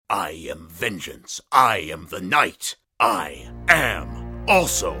I am vengeance. I am the night. I am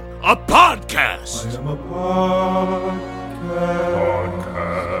also a podcast. I am a podcast.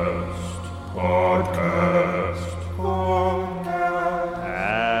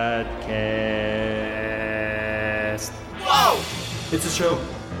 Whoa! It's a show.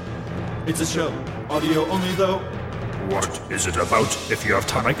 It's a show. Audio only, though. What is it about? If you have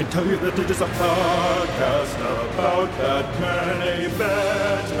time, I can tell you that it is a podcast about Batman, a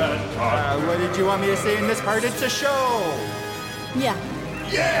Batman. What did you want me to say in this part? It's a show. Yeah.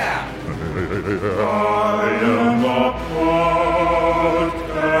 yeah! I am a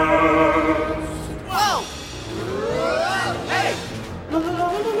podcast. Whoa! Hey!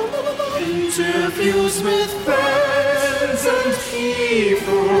 Interviews with fans and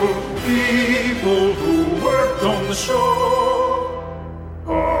people who worked on the show.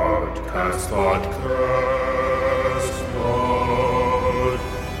 Podcast.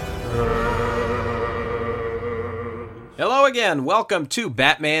 Hello again. Welcome to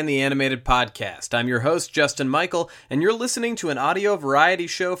Batman the Animated Podcast. I'm your host, Justin Michael, and you're listening to an audio variety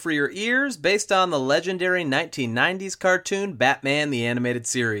show for your ears based on the legendary 1990s cartoon Batman the Animated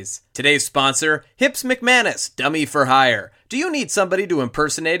Series. Today's sponsor, Hips McManus, Dummy for Hire. Do you need somebody to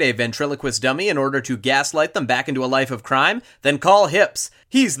impersonate a ventriloquist dummy in order to gaslight them back into a life of crime? Then call Hips.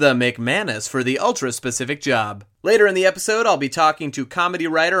 He's the McManus for the ultra-specific job. Later in the episode, I'll be talking to comedy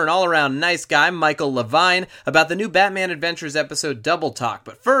writer and all-around nice guy Michael Levine about the new Batman Adventures episode Double Talk.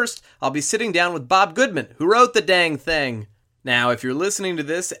 But first, I'll be sitting down with Bob Goodman, who wrote the dang thing. Now, if you're listening to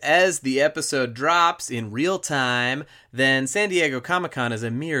this as the episode drops in real time, then San Diego Comic-Con is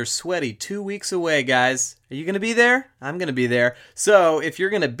a mere sweaty 2 weeks away, guys. Are you going to be there? I'm going to be there. So, if you're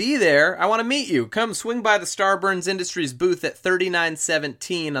going to be there, I want to meet you. Come swing by the Starburns Industries booth at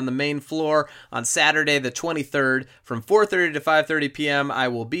 3917 on the main floor on Saturday the 23rd from 4:30 to 5:30 p.m. I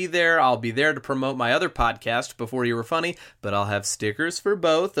will be there. I'll be there to promote my other podcast, Before You Were Funny, but I'll have stickers for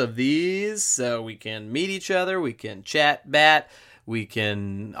both of these so we can meet each other, we can chat, we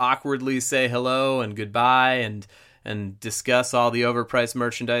can awkwardly say hello and goodbye and discuss all the overpriced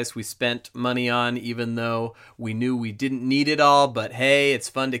merchandise we spent money on, even though we knew we didn't need it all. But hey, it's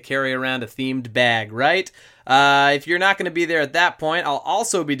fun to carry around a themed bag, right? If you're not going to be there at that point, I'll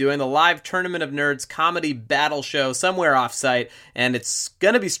also be doing the live Tournament of Nerds comedy battle show somewhere off-site, and it's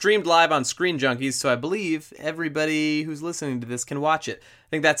going to be streamed live on Screen Junkies, so I believe everybody who's listening to this can watch it. I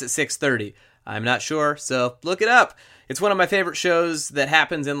think that's at 6:30. I'm not sure, so look it up. It's one of my favorite shows that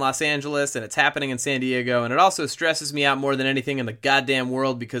happens in Los Angeles, and it's happening in San Diego, and it also stresses me out more than anything in the goddamn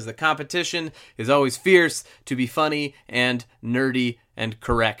world because the competition is always fierce to be funny and nerdy and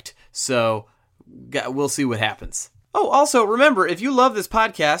correct. So, we'll see what happens. Oh, also, remember, if you love this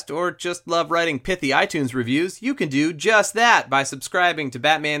podcast or just love writing pithy iTunes reviews, you can do just that by subscribing to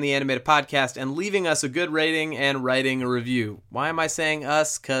Batman the Animated Podcast and leaving us a good rating and writing a review. Why am I saying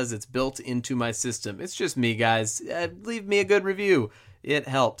us? Because it's built into my system. It's just me, guys. Leave me a good review. It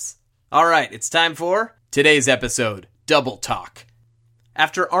helps. All right, it's time for today's episode, Double Talk.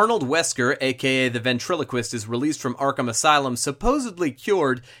 After Arnold Wesker, aka the ventriloquist, is released from Arkham Asylum, supposedly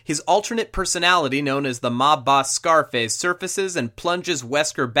cured, his alternate personality, known as the mob boss Scarface, surfaces and plunges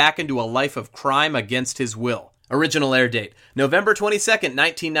Wesker back into a life of crime against his will. Original air date, November 22nd,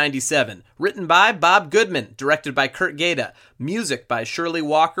 1997. Written by Bob Goodman, directed by Kurt Gaeta. Music by Shirley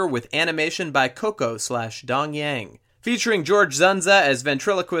Walker with animation by Coco/Dong Yang. Featuring George Zunza as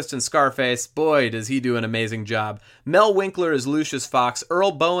ventriloquist and Scarface. Boy, does he do an amazing job. Mel Winkler as Lucius Fox,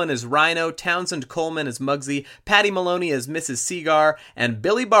 Earl Bowen as Rhino, Townsend Coleman as Muggsy, Patty Maloney as Mrs. Seagar, and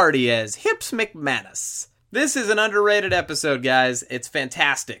Billy Barty as Hips McManus. This is an underrated episode, guys. It's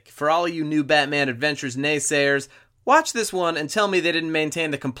fantastic. For all of you new Batman Adventures naysayers, watch this one and tell me they didn't maintain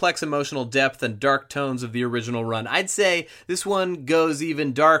the complex emotional depth and dark tones of the original run. I'd say this one goes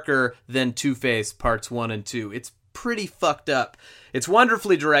even darker than Two-Face Parts 1 and 2. It's pretty fucked up. It's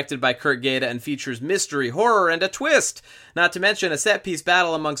wonderfully directed by Kurt Gaeta and features mystery, horror, and a twist. Not to mention a set-piece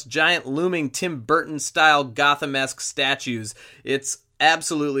battle amongst giant looming Tim Burton-style Gotham-esque statues. It's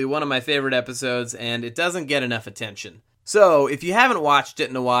absolutely one of my favorite episodes, and it doesn't get enough attention. So, if you haven't watched it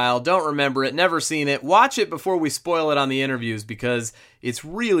in a while, don't remember it, never seen it, watch it before we spoil it on the interviews, because it's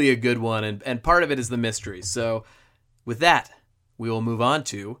really a good one, and part of it is the mystery. So, with that, we will move on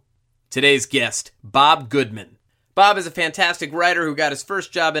to today's guest, Bob Goodman. Bob is a fantastic writer who got his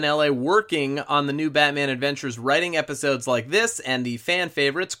first job in LA working on the new Batman Adventures, writing episodes like this and the fan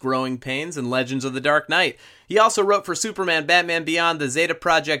favorites Growing Pains and Legends of the Dark Knight. He also wrote for Superman, Batman Beyond, the Zeta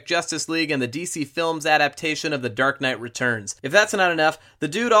Project, Justice League, and the DC Films adaptation of The Dark Knight Returns. If that's not enough, the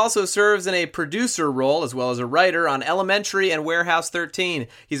dude also serves in a producer role as well as a writer on Elementary and Warehouse 13.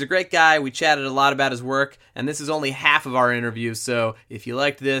 He's a great guy. We chatted a lot about his work, and this is only half of our interview, so if you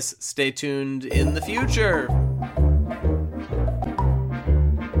liked this, stay tuned in the future.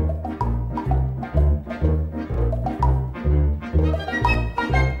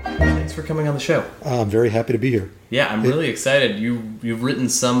 For coming on the show. I'm very happy to be here. Yeah, I'm really excited. You've written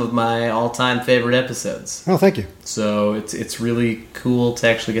some of my all-time favorite episodes. Oh, thank you. So it's really cool to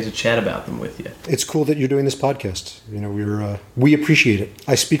actually get to chat about them with you. It's cool that you're doing this podcast. You know, we appreciate it.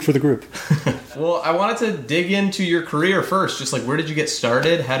 I speak for the group. Well, I wanted to dig into your career first. Just like, where did you get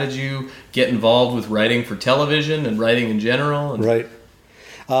started? How did you get involved with writing for television and writing in general? Right.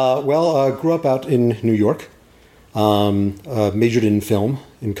 Grew up out in New York. Majored in film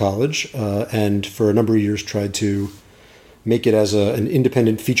in college, and for a number of years tried to make it as an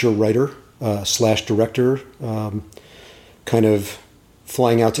independent feature writer / director, kind of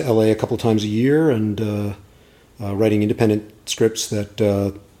flying out to LA a couple times a year and writing independent scripts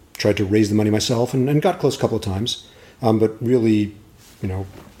that tried to raise the money myself and got close a couple of times. But really, you know,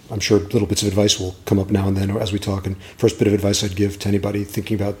 I'm sure little bits of advice will come up now and then as we talk. And first bit of advice I'd give to anybody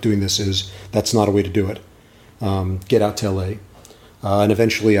thinking about doing this is that's not a way to do it. Get out to LA. And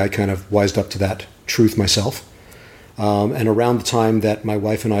eventually I kind of wised up to that truth myself. And around the time that my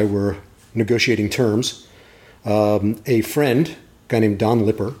wife and I were negotiating terms, a friend, a guy named Don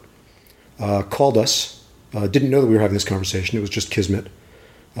Lipper, called us. Didn't know that we were having this conversation. It was just kismet.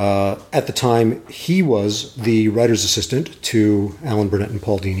 At the time, he was the writer's assistant to Alan Burnett and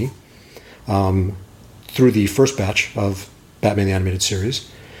Paul Dini through the first batch of Batman the Animated Series.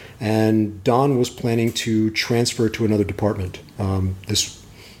 And Don was planning to transfer to another department. This,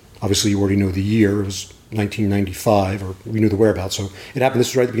 obviously, you already know the year. It was 1995, or we knew the whereabouts. So it happened. This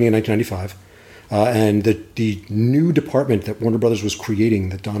was right at the beginning of 1995. And the new department that Warner Brothers was creating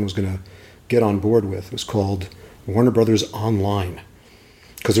that Don was going to get on board with was called Warner Brothers Online.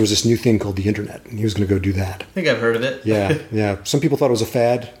 Because there was this new thing called the Internet, and he was going to go do that. I think I've heard of it. Yeah. Some people thought it was a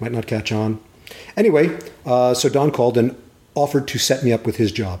fad, might not catch on. Anyway, so Don called and offered to set me up with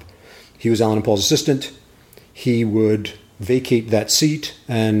his job. He was Alan and Paul's assistant. He would vacate that seat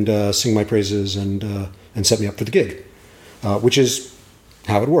and sing my praises and set me up for the gig, which is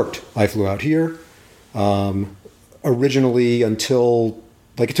how it worked. I flew out here. Originally, until,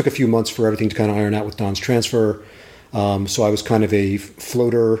 it took a few months for everything to kind of iron out with Don's transfer. So I was kind of a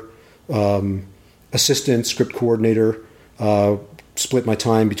floater, assistant, script coordinator, split my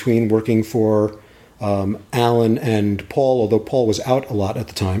time between working for Alan and Paul, although Paul was out a lot at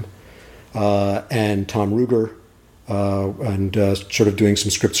the time. And Tom Ruger, and sort of doing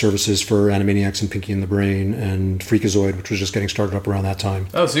some script services for Animaniacs and Pinky and the Brain and Freakazoid, which was just getting started up around that time.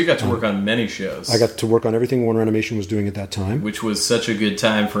 Oh, so you got to work on many shows. I got to work on everything Warner Animation was doing at that time. Which was such a good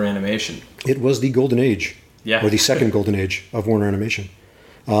time for animation. It was the golden age, or the second golden age of Warner Animation.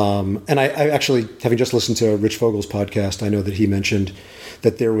 And I actually, having just listened to Rich Fogel's podcast, I know that he mentioned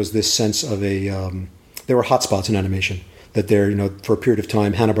that there was this sense of there were hotspots in animation. That there, for a period of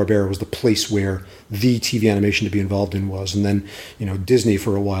time, Hanna-Barbera was the place where the TV animation to be involved in was, and then, Disney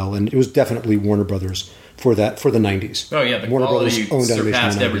for a while, and it was definitely Warner Brothers for the 90s. Oh yeah, the Warner quality Brothers owned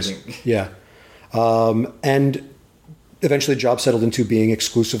surpassed animation everything. Yeah, and eventually, the job settled into being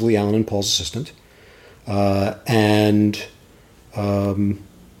exclusively Alan and Paul's assistant, and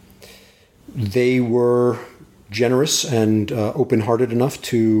they were generous and open-hearted enough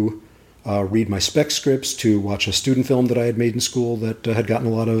to read my spec scripts, to watch a student film that I had made in school that had gotten a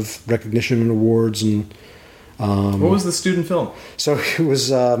lot of recognition and awards. And what was the student film? So it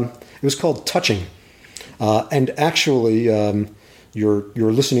was called Touching, and actually your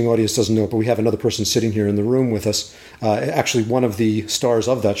listening audience doesn't know it, but we have another person sitting here in the room with us. Actually, one of the stars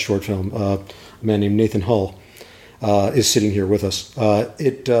of that short film, a man named Nathan Hull, is sitting here with us.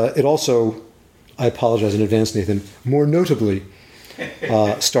 It also, I apologize in advance, Nathan, more notably.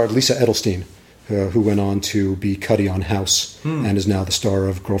 Starred Lisa Edelstein, who went on to be Cuddy on House and is now the star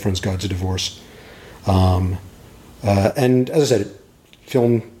of Girlfriend's Guide to Divorce. And as I said,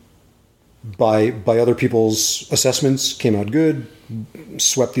 film by other people's assessments came out good,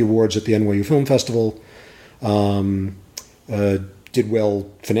 swept the awards at the NYU Film Festival, did well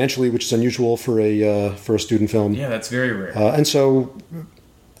financially, which is unusual for a student film. Yeah, that's very rare. And so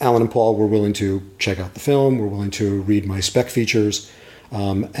Alan and Paul were willing to check out the film, were willing to read my spec features,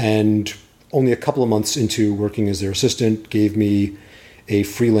 and only a couple of months into working as their assistant, gave me a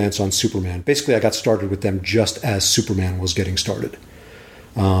freelance on Superman. Basically, I got started with them just as Superman was getting started.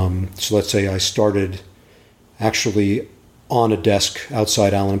 So let's say I started actually on a desk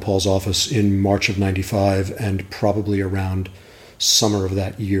outside Alan and Paul's office in March of 95, and probably around summer of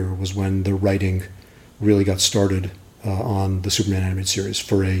that year was when the writing really got started on the Superman animated series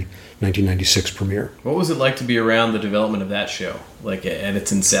for a 1996 premiere. What was it like to be around the development of that show, like at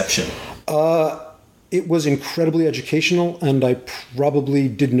its inception? It was incredibly educational, and I probably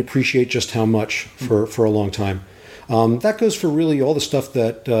didn't appreciate just how much for a long time. That goes for really all the stuff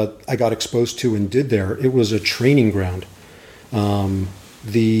that I got exposed to and did there. It was a training ground.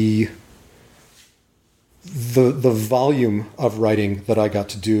 The volume of writing that I got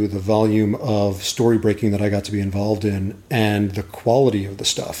to do, the volume of story breaking that I got to be involved in, and the quality of the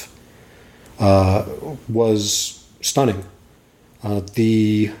stuff was stunning.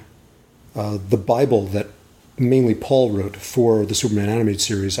 The Bible that mainly Paul wrote for the Superman animated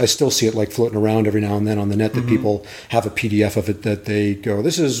series, I still see it like floating around every now and then on the net that people have a PDF of it that they go,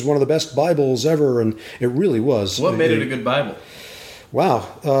 this is one of the best Bibles ever, and it really was. What made it a good Bible?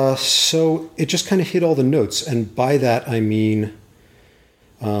 Wow. So it just kind of hit all the notes, and by that I mean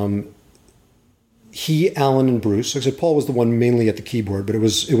he, Alan, and Bruce. Like I said, Paul was the one mainly at the keyboard, but it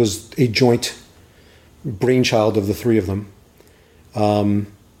was a joint brainchild of the three of them.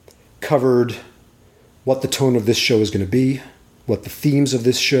 Covered what the tone of this show is going to be, what the themes of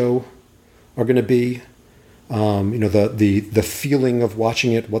this show are going to be, the feeling of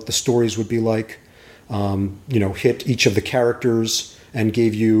watching it, what the stories would be like, hit each of the characters and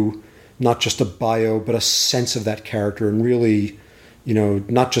gave you not just a bio, but a sense of that character, and really,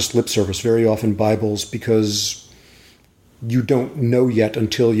 not just lip service, very often Bibles, because you don't know yet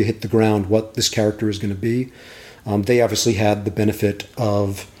until you hit the ground what this character is going to be. They obviously had the benefit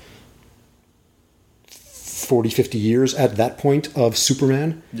of 40, 50 years at that point of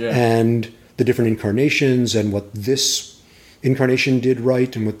Superman, and the different incarnations, and what this incarnation did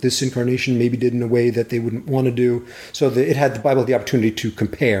right and what this incarnation maybe did in a way that they wouldn't want to do. So it had the Bible the opportunity to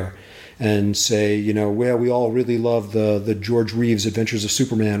compare and say, we all really love the George Reeves Adventures of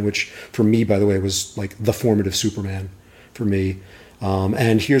Superman, which for me, by the way, was like the formative Superman for me.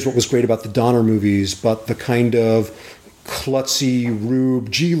 And here's what was great about the Donner movies, but the kind of klutzy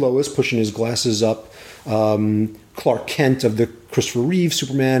Rube G. Lois pushing his glasses up, Clark Kent of the Christopher Reeve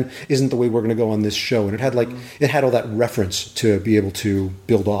Superman isn't the way we're going to go on this show. And it had all that reference to be able to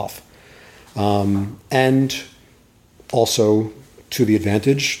build off. And also to the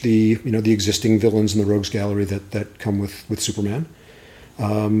advantage, the existing villains in the Rogues Gallery that come with Superman.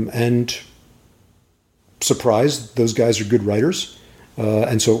 And surprised, those guys are good writers.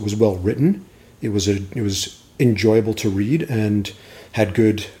 And so it was well written. It was enjoyable to read and had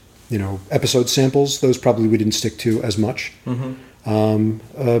good episode samples. Those probably we didn't stick to as much.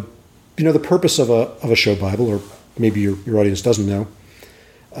 The purpose of a show Bible, or maybe your audience doesn't know,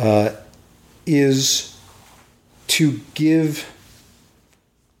 is to give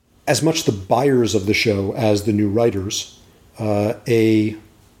as much the buyers of the show as the new writers a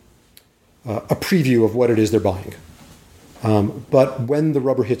preview of what it is they're buying. But when the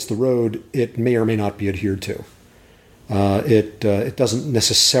rubber hits the road, it may or may not be adhered to. It doesn't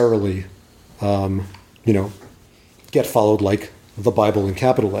necessarily, get followed like the Bible in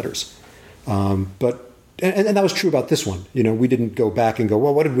capital letters. But that was true about this one. We didn't go back and go,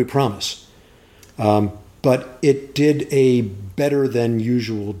 well, what did we promise? But it did a better than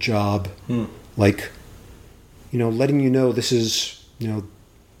usual job, letting this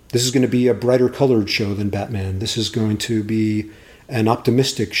is going to be a brighter colored show than Batman. This is going to be an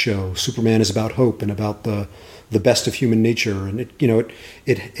optimistic show. Superman is about hope and about the best of human nature, and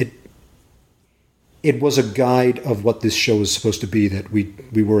it was a guide of what this show is supposed to be that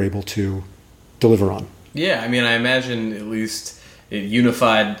we were able to deliver on. Yeah, I mean, I imagine at least it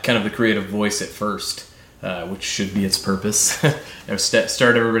unified kind of the creative voice at first, which should be its purpose.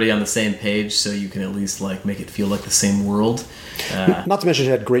 Start everybody on the same page so you can at least make it feel like the same world. Not to mention it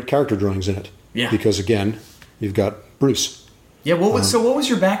had great character drawings in it. Yeah. Because again, you've got Bruce. Yeah, what was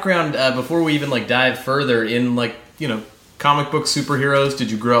your background before we even dive further in comic book superheroes?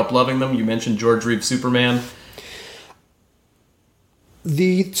 Did you grow up loving them? You mentioned George Reeves Superman.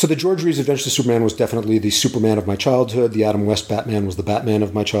 The George Reeves Adventures of Superman was definitely the Superman of my childhood. The Adam West Batman was the Batman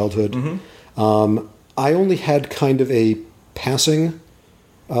of my childhood. Mm-hmm. I only had kind of a passing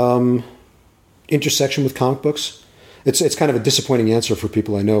intersection with comic books. It's kind of a disappointing answer for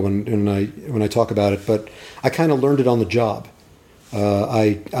people I know when I talk about it, but I kind of learned it on the job.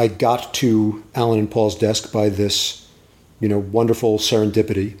 I got to Alan and Paul's desk by this, wonderful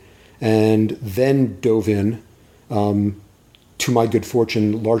serendipity, and then dove in, to my good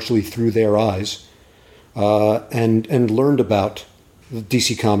fortune, largely through their eyes, and learned about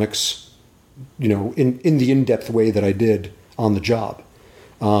DC Comics, in the in-depth way that I did on the job.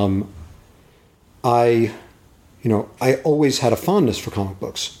 I always had a fondness for comic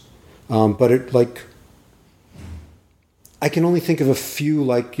books, but I can only think of a few,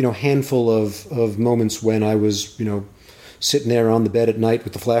 handful of moments when I was, sitting there on the bed at night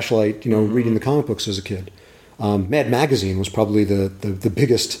with the flashlight, reading the comic books as a kid. Mad Magazine was probably the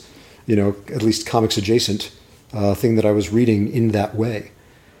biggest, at least comics adjacent thing that I was reading in that way.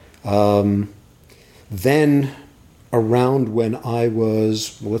 Then around when I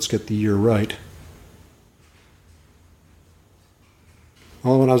was, let's get the year right.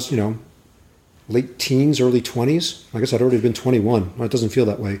 Well, when I was, late teens, early 20s, I guess I'd already been 21. Well, it doesn't feel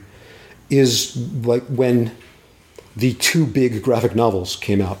that way. Is like when the two big graphic novels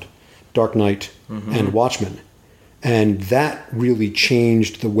came out, Dark Knight and Watchmen. And that really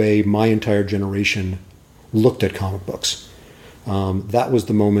changed the way my entire generation looked at comic books. That was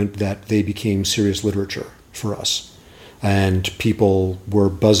the moment that they became serious literature for us. And people were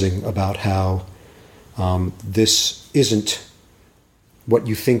buzzing about how this isn't what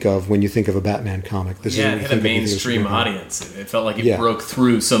you think of when you think of a Batman comic. This it had a mainstream audience. It felt like it broke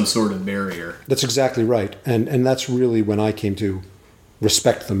through some sort of barrier. That's exactly right. And that's really when I came to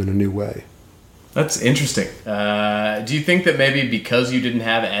respect them in a new way. That's interesting. Do you think that maybe because you didn't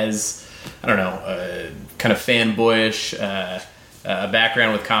have as, kind of fanboyish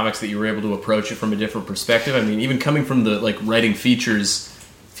background with comics that you were able to approach it from a different perspective? I mean, even coming from the writing features,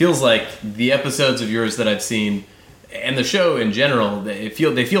 feels like the episodes of yours that I've seen and the show in general, they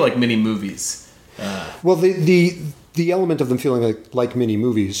feel like mini movies. Well, the element of them feeling like mini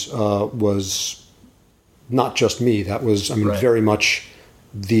movies was not just me. That was, very much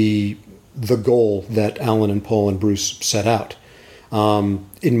the goal that Alan and Paul and Bruce set out.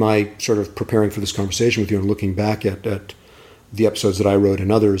 In my sort of preparing for this conversation with you and looking back at the episodes that I wrote and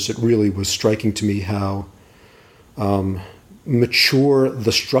others, it really was striking to me how mature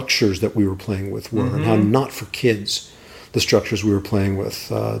the structures that we were playing with were, and how not for kids the structures we were playing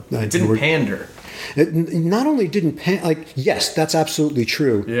with. It didn't pander. It not only didn't pander, yes, that's absolutely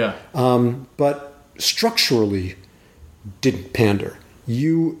true. Yeah. But structurally didn't pander.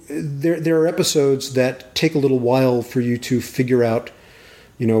 There are episodes that take a little while for you to figure out,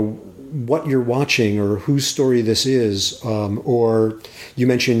 what you're watching or whose story this is. Or you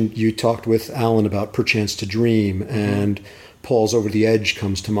mentioned you talked with Alan about Perchance to Dream, and Paul's Over the Edge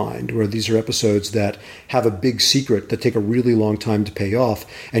comes to mind, where these are episodes that have a big secret that take a really long time to pay off,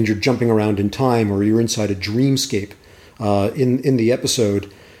 and you're jumping around in time, or you're inside a dreamscape in the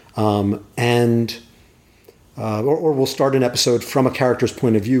episode, or we'll start an episode from a character's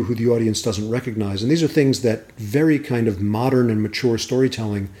point of view who the audience doesn't recognize. And these are things that very kind of modern and mature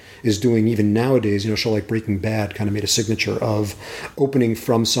storytelling is doing even nowadays. Show like Breaking Bad kind of made a signature of opening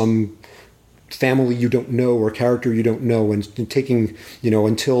from some family you don't know or character you don't know, and taking,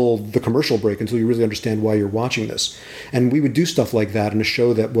 until the commercial break, until you really understand why you're watching this. And we would do stuff like that in a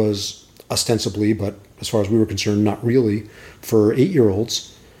show that was ostensibly, but as far as we were concerned, not really, for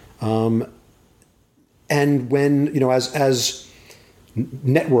 8-year-olds. And when, as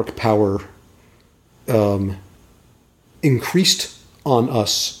network power increased on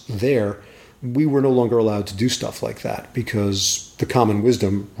us there, we were no longer allowed to do stuff like that, because the common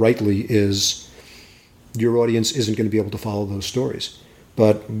wisdom, rightly, is your audience isn't going to be able to follow those stories.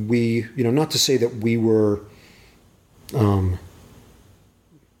 But we, not to say that we were,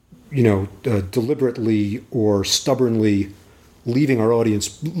 deliberately or stubbornly leaving our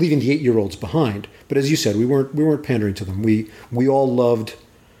audience, leaving the 8-year-olds behind. But as you said, we weren't pandering to them. We all loved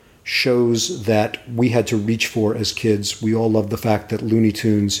shows that we had to reach for as kids. We all loved the fact that Looney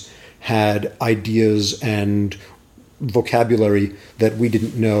Tunes had ideas and vocabulary that we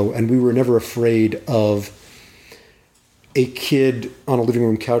didn't know, and we were never afraid of a kid on a living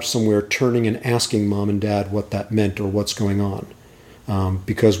room couch somewhere turning and asking mom and dad what that meant or what's going on,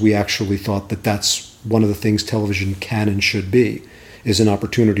 because we actually thought that that's one of the things television can and should be, is an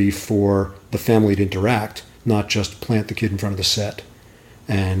opportunity for the family to interact, not just plant the kid in front of the set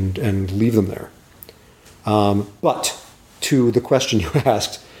and leave them there. But to the question you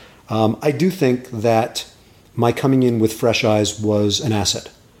asked, I do think that my coming in with fresh eyes was an asset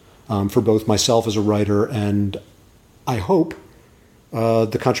for both myself as a writer and, I hope,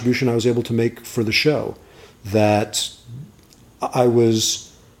 the contribution I was able to make for the show. That I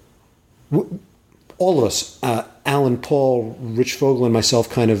was... all of us, Alan, Paul, Rich Fogel, and myself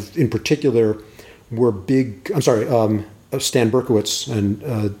kind of in particular, were big... Stan Berkowitz, and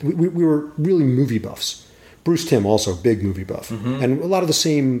we were really movie buffs. Bruce Timm, also big movie buff, and a lot of the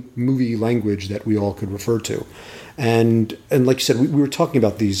same movie language that we all could refer to. And like you said, we were talking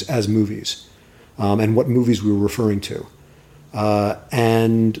about these as movies, and what movies we were referring to.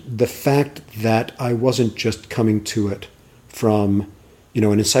 And the fact that I wasn't just coming to it from, an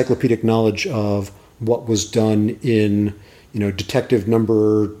encyclopedic knowledge of what was done in, detective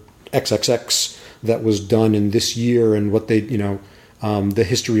number XXX that was done in this year, and what they, the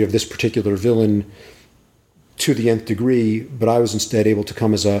history of this particular villain to the nth degree, but I was instead able to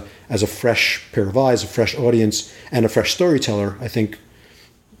come as a fresh pair of eyes, a fresh audience, and a fresh storyteller. I think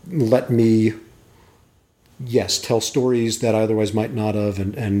let me, tell stories that I otherwise might not have,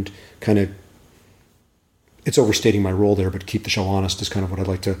 and kind of, it's overstating my role there, but keep the show honest is kind of what I'd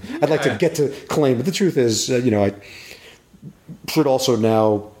like to get to claim. But the truth is, I should also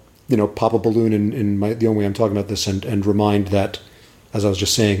now, pop a balloon in the only way I'm talking about this, and remind that, as I was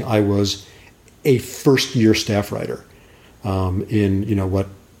just saying, I was a first-year staff writer in, what,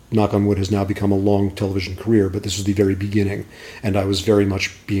 knock on wood, has now become a long television career, but this was the very beginning, and I was very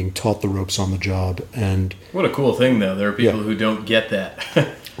much being taught the ropes on the job. And what a cool thing, though. There are people who don't get that.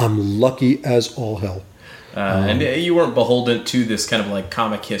 I'm lucky as all hell. And you weren't beholden to this kind of like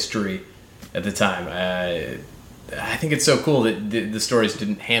comic history at the time. I think it's so cool that the stories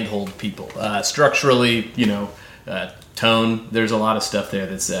didn't handhold people. Structurally, tone, there's a lot of stuff there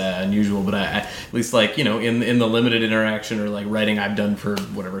that's unusual, but I at least like, in the limited interaction or like writing I've done for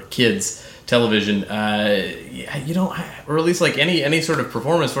whatever kids television, you don't, or at least like any sort of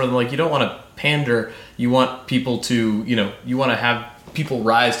performance for them, like you don't want to pander, you want people to, you want to have people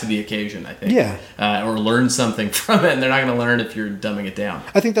rise to the occasion, I think. Yeah. Or learn something from it, and they're not going to learn if you're dumbing it down.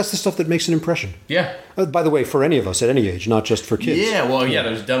 I think that's the stuff that makes an impression. Yeah. By the way, for any of us at any age, not just for kids. Yeah, well,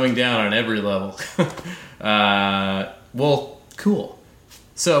 there's dumbing down on every level. Well, cool.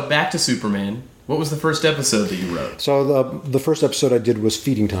 So, back to Superman. What was the first episode that you wrote? So, the first episode I did was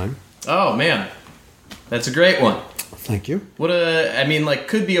Feeding Time. Oh, man. That's a great one. Thank you.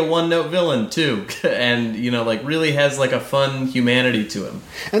 Could be a one-note villain, too. And, really has, like, a fun humanity to him.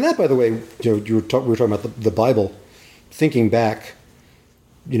 And that, by the way, we were talking about the Bible. Thinking back,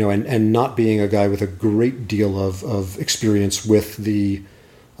 and not being a guy with a great deal of experience with the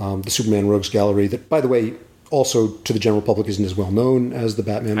Superman Rogues Gallery, that, by the way, also to the general public isn't as well known as the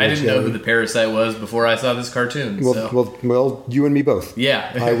Batman Rogues Gallery. I didn't know who the Parasite was before I saw this cartoon. Well, you and me both. Yeah.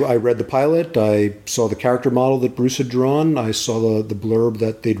 I read the pilot. I saw the character model that Bruce had drawn. I saw the blurb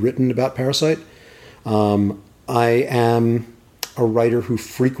that they'd written about Parasite. I am a writer who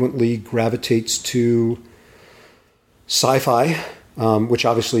frequently gravitates to sci-fi, which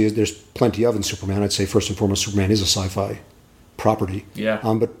obviously there's plenty of in Superman. I'd say first and foremost, Superman is a sci-fi property. Yeah.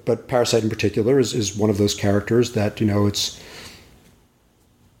 But Parasite in particular is one of those characters that, it's,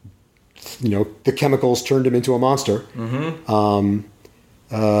 the chemicals turned him into a monster. Mm-hmm.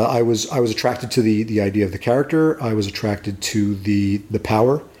 I was attracted to the idea of the character. I was attracted to the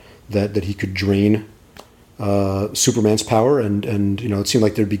power that he could drain Superman's power, and it seemed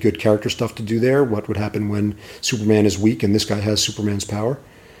like there'd be good character stuff to do there. What would happen when Superman is weak and this guy has Superman's power?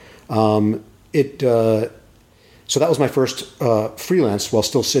 So that was my first freelance while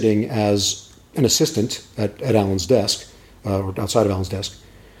still sitting as an assistant at Alan's desk, or outside of Alan's desk.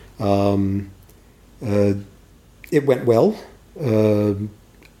 It went well.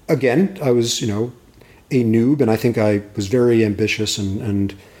 Again, I was, a noob, and I think I was very ambitious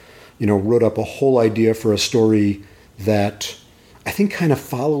and wrote up a whole idea for a story that I think kind of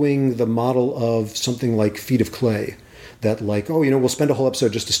following the model of something like Feet of Clay. That we'll spend a whole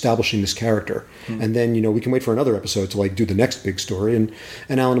episode just establishing this character. Mm-hmm. And then, we can wait for another episode to do the next big story. And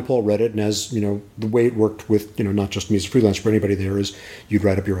Alan and Paul read it. And as, the way it worked with, not just me as a freelancer, but anybody there is you'd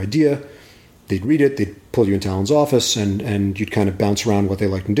write up your idea, they'd read it, they'd pull you into Alan's office, and you'd kind of bounce around what they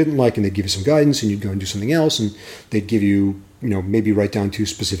liked and didn't like, and they'd give you some guidance, and you'd go and do something else, and they'd give you, maybe write down 2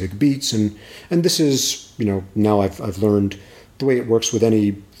 specific beats. And this is, now I've learned the way it works with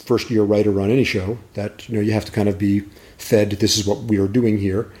any first-year writer on any show, that, you have to kind of be fed, this is what we are doing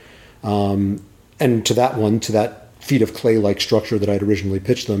here. And to that Feet of Clay-like structure that I'd originally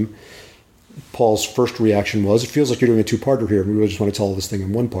pitched them, Paul's first reaction was, it feels like you're doing a 2-parter here, and we really just want to tell all this thing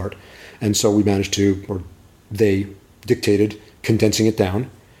in 1 part. And so we managed to, or they dictated, condensing it down.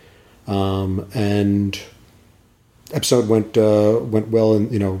 And episode went well,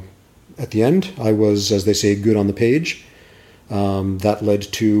 and, at the end, I was, as they say, good on the page. That led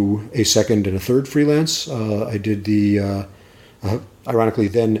to a second and a third freelance. I did the, ironically,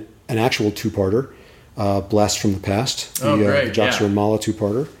 then an actual 2-parter, Blast from the Past, the Joxer and Mala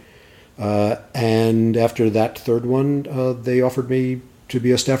 2-parter. And after that third one, they offered me to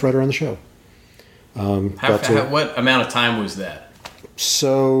be a staff writer on the show. What amount of time was that?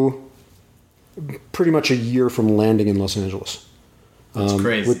 So, pretty much a year from landing in Los Angeles. That's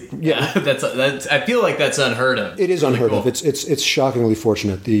crazy. Yeah, that's. I feel like that's unheard of. It is unheard of. It's shockingly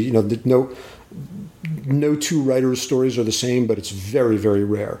fortunate. No two writers' stories are the same, but it's very, very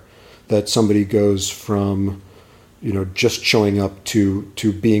rare that somebody goes from, just showing up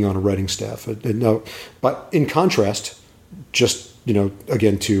to being on a writing staff. No, but in contrast, just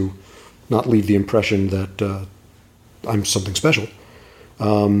again, to not leave the impression that I'm something special.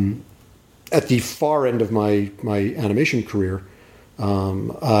 At the far end of my animation career,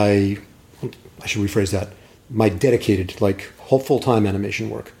 I should rephrase that. My dedicated, full-time animation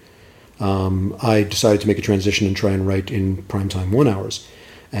work. I decided to make a transition and try and write in primetime 1 hours,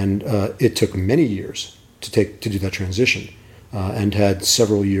 and it took many years to do that transition, and had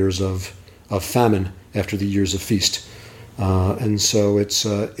several years of famine after the years of feast, and so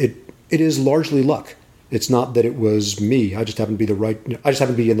it is largely luck. It's not that it was me. I just happened to be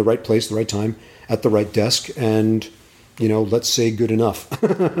in the right place, the right time, at the right desk, and let's say good enough.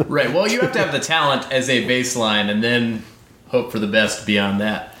 Right. Well, you have to have the talent as a baseline, and then hope for the best beyond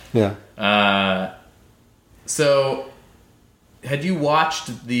that. Yeah. So, had you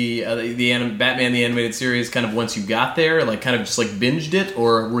watched the Batman the Animated Series kind of once you got there, kind of just binged it,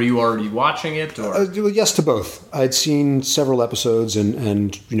 or were you already watching it? Or yes to both. I'd seen several episodes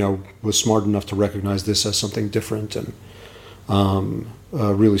and was smart enough to recognize this as something different and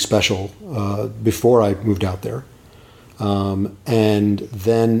really special before I moved out there. And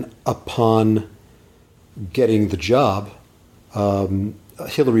then upon getting the job,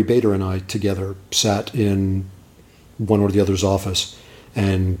 Hilary Bader and I together sat in one or the other's office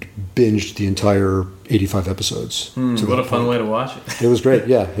and binged the entire 85 episodes. What a fun way to watch it. It was great,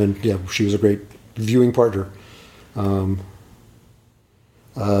 yeah. And she was a great viewing partner. But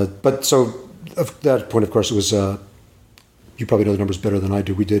so at that point, of course, it was, you probably know the numbers better than I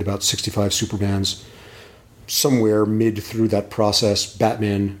do. We did about 65 Supermans. Somewhere mid through that process,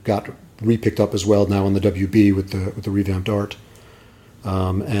 Batman got repicked up as well now on the WB with the revamped art.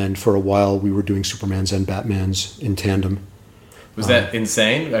 And for a while, we were doing Supermans and Batmans in tandem. Was that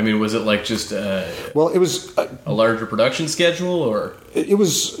insane? I mean, was it just it was a larger production schedule, or it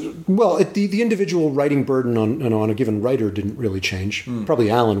was the individual writing burden on a given writer didn't really change. Probably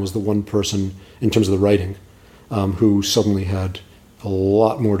Alan was the one person in terms of the writing who suddenly had a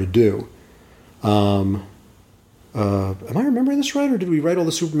lot more to do. Am I remembering this right, or did we write all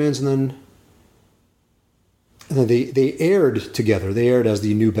the Supermans and then they aired together? They aired as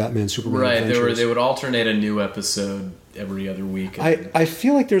the new Batman Superman Adventures. They would alternate a new episode every other week. I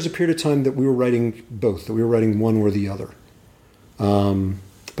feel like there was a period of time that we were writing both, that we were writing one or the other.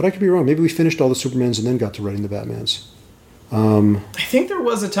 But I could be wrong. Maybe we finished all the Supermans and then got to writing the Batmans. I think there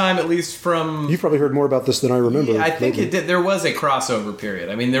was a time, at least from... You've probably heard more about this than I remember. Yeah, I think it did. There was a crossover period.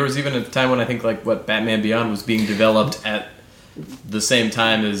 I mean, there was even a time when I think Batman Beyond was being developed at the same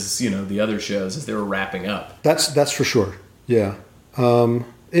time as the other shows as they were wrapping up. That's for sure. Yeah.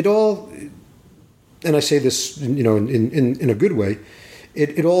 It all, and I say this in a good way,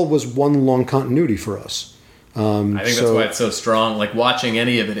 it all was one long continuity for us. I think that's why it's so strong. Watching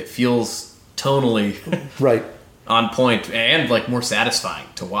any of it, it feels tonally right on point and more satisfying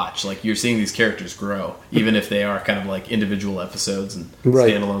to watch. You're seeing these characters grow, even if they are kind of individual episodes and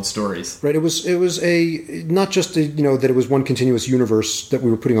standalone stories. Right. It was not just that it was one continuous universe that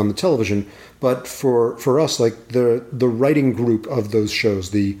we were putting on the television, but for us, the writing group of those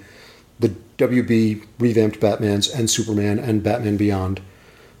shows, the WB revamped Batmans and Superman and Batman Beyond,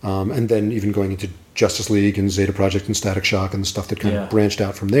 and then even going into Justice League and Zeta Project and Static Shock and the stuff that kind of branched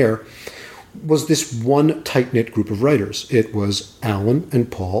out from there, was this one tight-knit group of writers. It was Alan and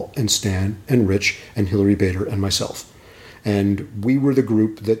Paul and Stan and Rich and Hilary Bader and myself. And we were the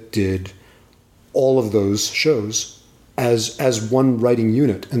group that did all of those shows as one writing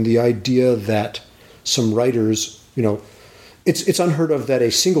unit. And the idea that some writers, it's unheard of that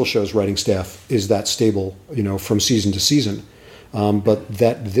a single show's writing staff is that stable, from season to season. But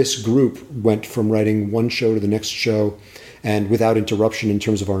that this group went from writing one show to the next show, and without interruption in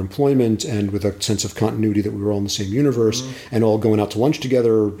terms of our employment, and with a sense of continuity that we were all in the same universe, and all going out to lunch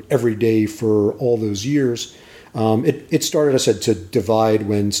together every day for all those years. It started, I said, to divide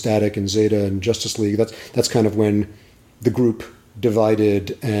when Static and Zeta and Justice League, that's kind of when the group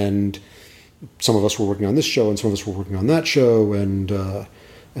divided, and some of us were working on this show and some of us were working on that show, and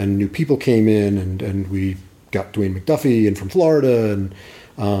new people came in, and we got Dwayne McDuffie and from Florida, and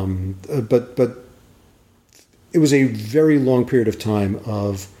but it was a very long period of time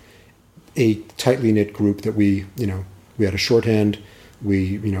of a tightly knit group that we had a shorthand.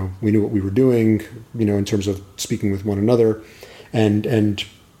 We knew what we were doing, in terms of speaking with one another, and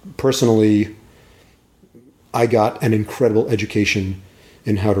personally, I got an incredible education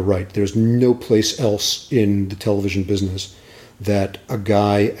in how to write. There's no place else in the television business that a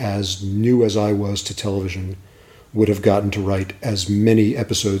guy as new as I was to television would have gotten to write as many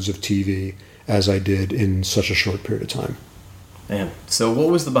episodes of TV as I did in such a short period of time. Man, so what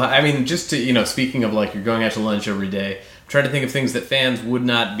was just to, speaking of like you're going out to lunch every day, I'm trying to think of things that fans would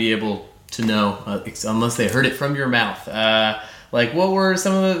not be able to know unless they heard it from your mouth. Like what were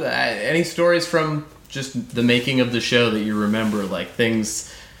some of the, any stories from just the making of the show that you remember, like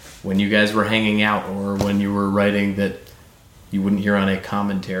things when you guys were hanging out or when you were writing that you wouldn't hear on a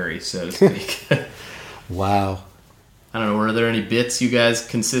commentary, so to speak? Wow. I don't know, were there any bits you guys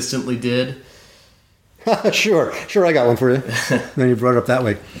consistently did? Sure, I got one for you. Then you brought it up that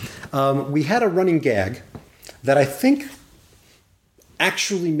way. We had a running gag that I think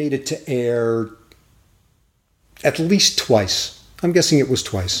actually made it to air at least twice. I'm guessing it was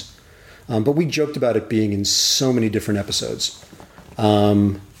twice. But we joked about it being in so many different episodes.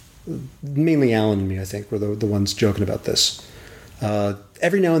 Mainly Alan and me, I think, were the ones joking about this.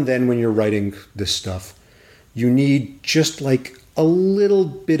 Every now and then when you're writing this stuff, you need just like a little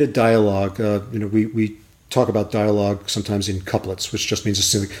bit of dialogue. We talk about dialogue sometimes in couplets, which just means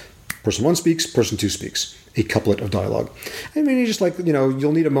it's like person one speaks, person two speaks. A couplet of dialogue. I mean, you just like,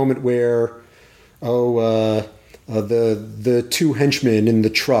 you'll need a moment where, the two henchmen in the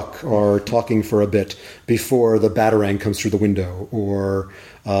truck are talking for a bit before the batarang comes through the window, or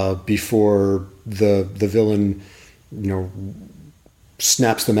before the villain,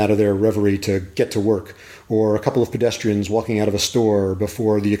 snaps them out of their reverie to get to work, or a couple of pedestrians walking out of a store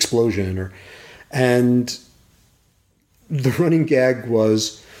before the explosion, and the running gag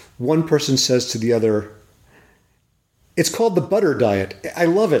was one person says to the other, "It's called the butter diet. I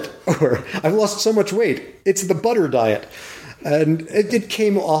love it." Or, "I've lost so much weight. It's the butter diet." And it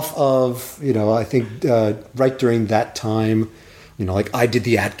came off of, I think right during that time, like I did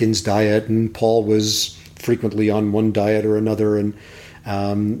the Atkins diet and Paul was frequently on one diet or another. And,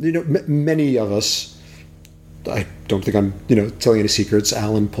 many of us, I don't think I'm, telling any secrets,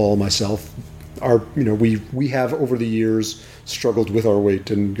 Alan, Paul, myself, are, we have over the years struggled with our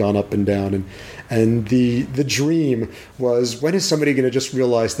weight and gone up and down. And the dream was, when is somebody going to just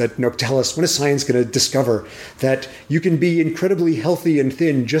realize that, tell us, when is science going to discover that you can be incredibly healthy and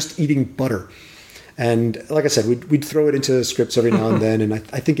thin just eating butter? And like I said, we'd throw it into scripts every now and then, and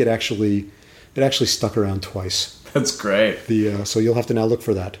I think it actually stuck around twice. That's great. So you'll have to now look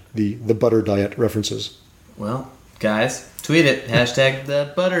for that, the butter diet references. Well, guys, tweet it. Hashtag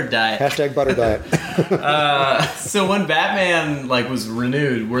the butter diet. Hashtag butter diet. So when Batman was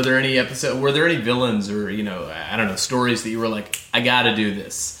renewed, were there any villains or, I don't know, stories that you were like, I gotta do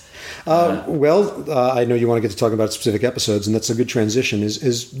this? I know you want to get to talking about specific episodes, and that's a good transition,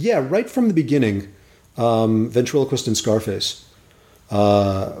 is right from the beginning, Ventriloquist and Scarface.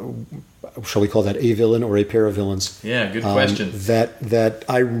 Shall we call that a villain or a pair of villains? Yeah, good question. That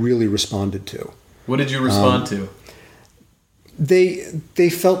I really responded to. What did you respond to? They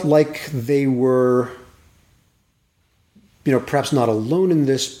felt like they were, perhaps not alone in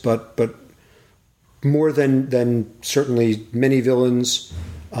this, but more than certainly many villains.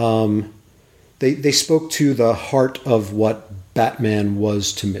 They spoke to the heart of what Batman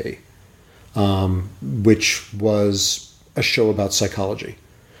was to me, which was a show about psychology,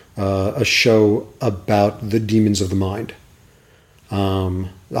 a show about the demons of the mind.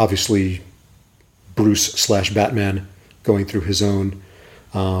 Obviously, Bruce/Batman going through his own,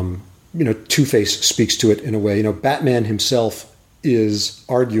 Two-Face speaks to it in a way. Batman himself is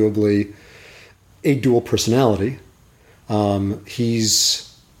arguably a dual personality. He's,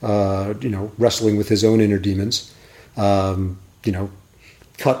 wrestling with his own inner demons, cut,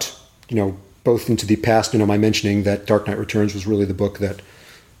 both into the past. My mentioning that Dark Knight Returns was really the book that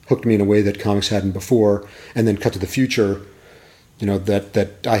hooked me in a way that comics hadn't before, and then cut to the future,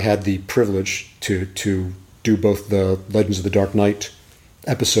 that I had the privilege to do both the Legends of the Dark Knight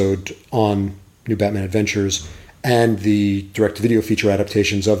episode on New Batman Adventures and the direct-to-video feature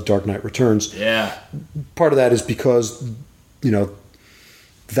adaptations of Dark Knight Returns. Yeah. Part of that is because,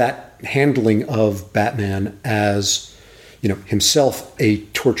 that handling of Batman as, himself a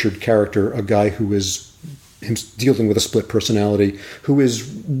tortured character, a guy who is dealing with a split personality, who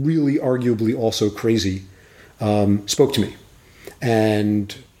is really arguably also crazy, spoke to me.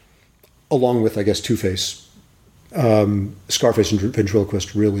 And along with, I guess, Two-Face, Scarface and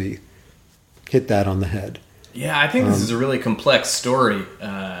Ventriloquist really hit that on the head. Yeah, I think this is a really complex story.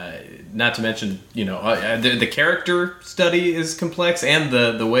 not to mention, the character study is complex, and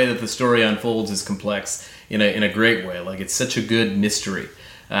the way that the story unfolds is complex in a great way. Like, it's such a good mystery.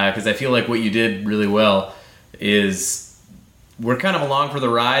 Because I feel like what you did really well is we're kind of along for the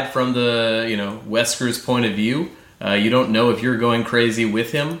ride from the, Wesker's point of view. You don't know if you're going crazy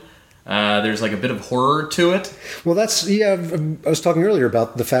with him. There's like a bit of horror to it. Well, I was talking earlier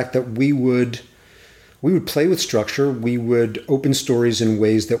about the fact that we would play with structure. We would open stories in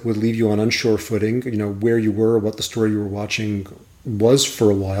ways that would leave you on unsure footing, where you were, what the story you were watching was for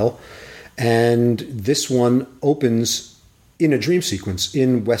a while. And this one opens in a dream sequence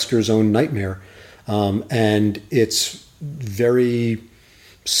in Wesker's own nightmare. And it's very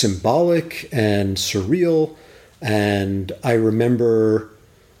symbolic and surreal. And I remember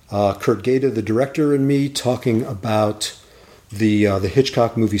Kurt Gaeta, the director, and me talking about the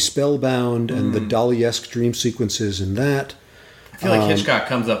Hitchcock movie Spellbound and the Dali-esque dream sequences in that. I feel like Hitchcock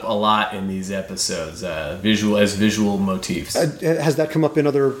comes up a lot in these episodes, visual motifs. Has that come up in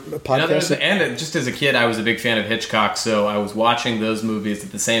other podcasts? And just as a kid, I was a big fan of Hitchcock, so I was watching those movies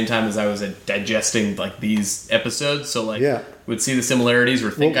at the same time as I was digesting like these episodes. So would see the similarities or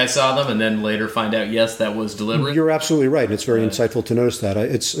think I saw them, and then later find out, yes, that was deliberate. You're absolutely right, and it's very insightful to notice that.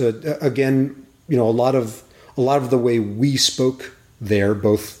 It's again, a lot of the way we spoke there,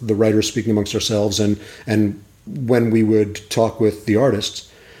 both the writers speaking amongst ourselves and when we would talk with the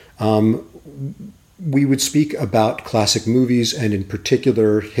artists, we would speak about classic movies and in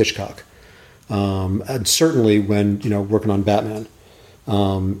particular Hitchcock. And certainly when, working on Batman,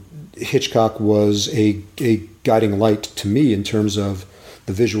 Hitchcock was a guiding light to me in terms of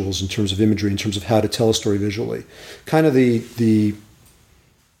the visuals, in terms of imagery, in terms of how to tell a story visually. Kind of the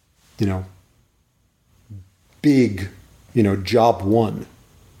big, job one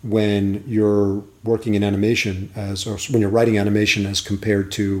when you're working in animation or when you're writing animation as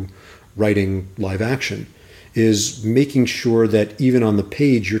compared to writing live action is making sure that even on the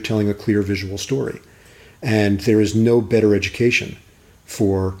page you're telling a clear visual story. And there is no better education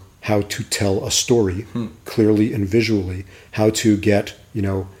for how to tell a story clearly and visually, how to get,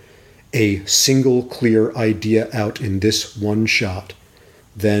 a single clear idea out in this one shot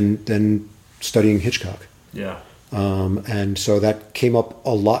than studying Hitchcock. Yeah. And so that came up a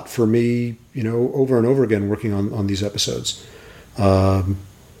lot for me, over and over again working on these episodes.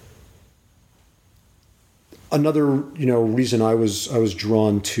 Another, reason I was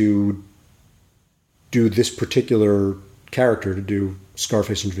drawn to do this particular character, to do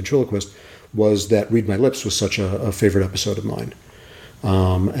Scarface and Ventriloquist, was that Read My Lips was such a favorite episode of mine.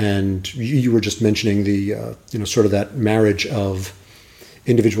 And you were just mentioning the, sort of that marriage of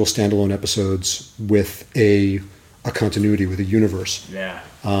individual standalone episodes with a continuity, with a universe. Yeah.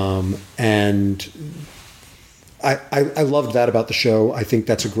 And I loved that about the show. I think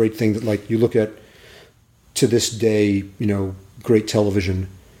that's a great thing that, like, you look at, to this day, great television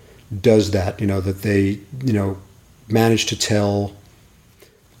does that, that they, manage to tell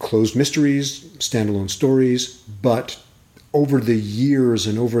closed mysteries, standalone stories, but over the years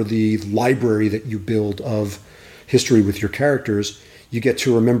and over the library that you build of history with your characters, you get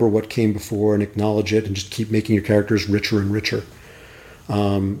to remember what came before and acknowledge it and just keep making your characters richer and richer.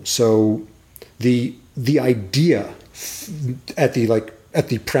 So the idea at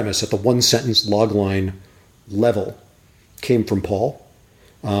the premise, at the one sentence logline level, came from Paul,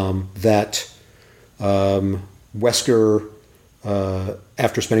 that Wesker,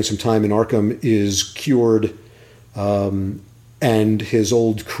 after spending some time in Arkham, is cured, and his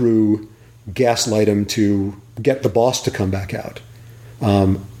old crew gaslight him to get the boss to come back out.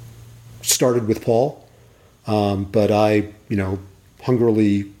 Started with Paul, but I,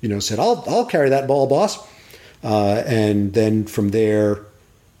 hungrily, said, I'll carry that ball, boss. And then from there,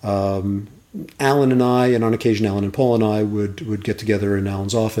 Alan and I, and on occasion Alan and Paul and I would get together in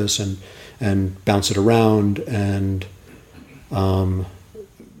Alan's office and bounce it around and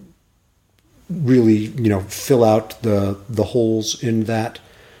really, fill out the holes in that.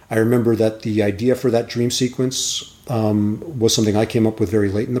 I remember that the idea for that dream sequence was something I came up with very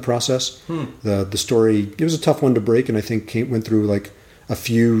late in the process. The story, it was a tough one to break, and I think went through like a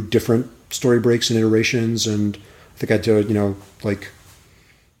few different story breaks and iterations, and I think I had to,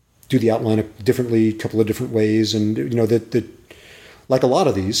 do the outline differently, a couple of different ways, and that like a lot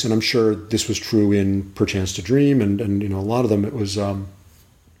of these, and I'm sure this was true in Perchance to Dream, and a lot of them, it was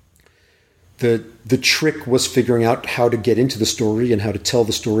the trick was figuring out how to get into the story and how to tell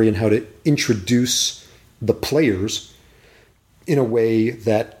the story and how to introduce the players in a way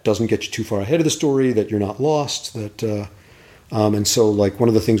that doesn't get you too far ahead of the story, that you're not lost, that and so like one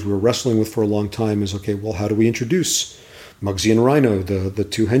of the things we were wrestling with for a long time is, okay, well, how do we introduce Muggsy and Rhino, the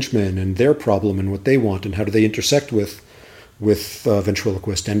two henchmen, and their problem and what they want, and how do they intersect with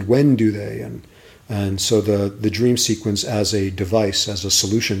Ventriloquist, and when do they? And so the dream sequence as a device, as a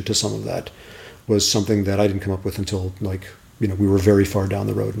solution to some of that, was something that I didn't come up with until we were very far down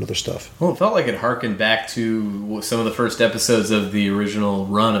the road and other stuff. Well, it felt like it harkened back to some of the first episodes of the original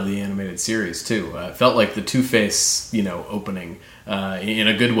run of the animated series, too. It felt like the Two-Face, opening in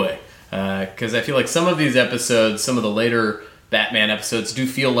a good way. Because I feel like some of these episodes, some of the later Batman episodes, do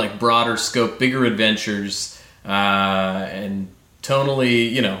feel like broader scope, bigger adventures, and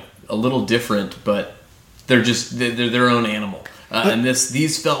tonally, a little different, but they're their own animal. And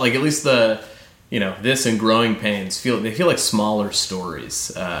these felt like, at least this and Growing Pains feel like smaller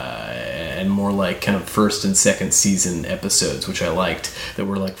stories and more like kind of first and second season episodes, which I liked, that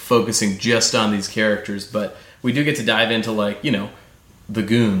were like focusing just on these characters. But we do get to dive into the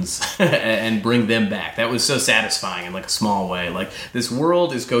goons and bring them back. That was so satisfying in like a small way. Like, this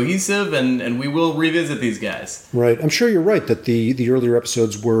world is cohesive and we will revisit these guys. Right. I'm sure you're right that the earlier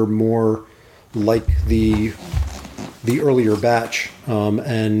episodes were more like the earlier batch,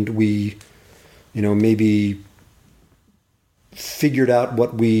 and we maybe figured out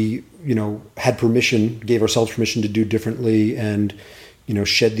what we gave ourselves permission to do differently, and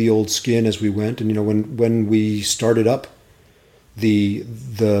shed the old skin as we went. And when we started up the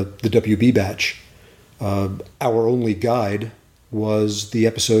WB batch, our only guide was the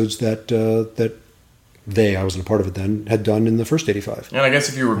episodes that I wasn't a part of it then, had done in the first 85. And I guess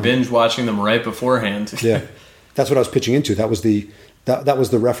if you were binge watching them right beforehand. Yeah, that's what I was pitching into. That was the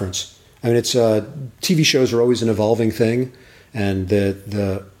reference. I mean, it's TV shows are always an evolving thing, and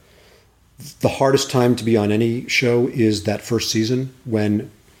the hardest time to be on any show is that first season, when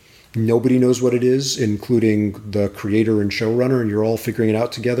nobody knows what it is, including the creator and showrunner, and you're all figuring it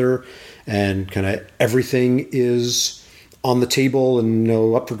out together, and kind of everything is on the table and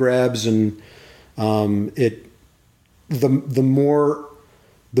up for grabs, and the more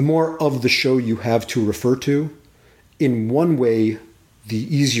of the show you have to refer to, in one way,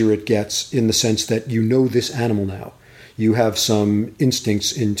 the easier it gets, in the sense that this animal now. You have some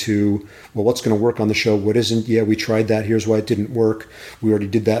instincts into, well, what's going to work on the show, what isn't. Yeah, we tried that. Here's why it didn't work. We already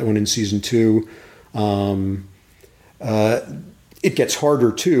did that one in season 2. It gets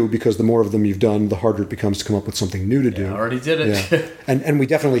harder, too, because the more of them you've done, the harder it becomes to come up with something new to do. I already did it. Yeah. And we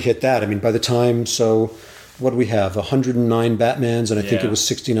definitely hit that. I mean, by the time, what do we have? 109 Batmans, and I think it was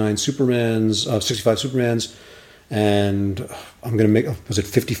 65 Supermans. And I'm going to make, was it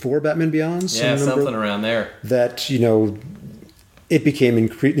 54 Batman Beyonds? Yeah, something around there. That, it became,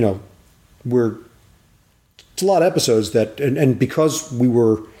 it's a lot of episodes that, and because we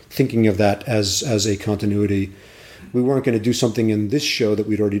were thinking of that as a continuity, we weren't going to do something in this show that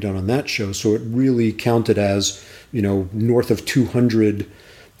we'd already done on that show. So it really counted as, north of 200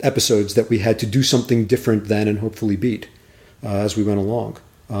 episodes that we had to do something different than, and hopefully beat as we went along.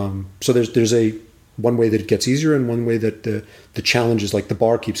 So there's one way that it gets easier, and one way that the challenge is, like, the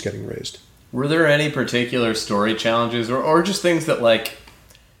bar keeps getting raised. Were there any particular story challenges or just things that, like,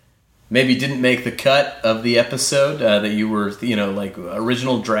 maybe didn't make the cut of the episode that you were, like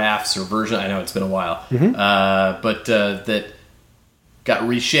original drafts or version? I know it's been a while, but that got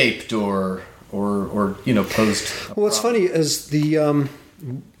reshaped or posed. Well, what's funny is the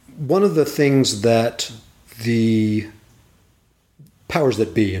one of the things that the powers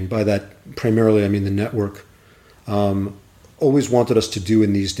that be, and by that primarily I mean the network, always wanted us to do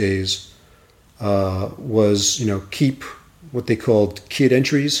in these days was keep what they called kid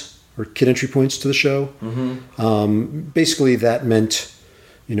entries or kid entry points to the show. Basically that meant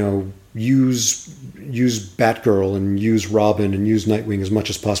use Batgirl and use Robin and use Nightwing as much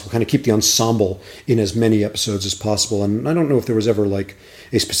as possible, kind of keep the ensemble in as many episodes as possible. And I don't know if there was ever like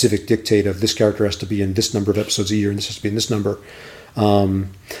a specific dictate of this character has to be in this number of episodes a year and this has to be in this number.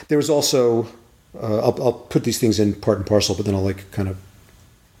 There was also I'll put these things in part and parcel, but then I'll like kind of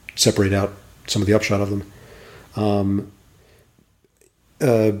separate out some of the upshot of them.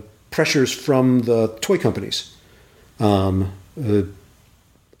 Pressures from the toy companies.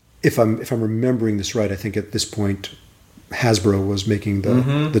 If I'm remembering this right, I think at this point Hasbro was making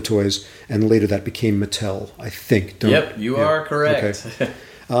the toys, and later that became Mattel, I think. Yep, you are correct. Okay.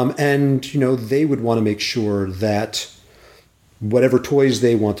 And they would want to make sure that whatever toys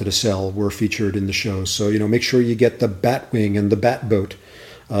they wanted to sell were featured in the show. So make sure you get the Batwing and the Batboat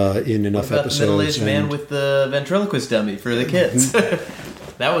in enough what about episodes. The middle-aged man with the ventriloquist dummy for the kids.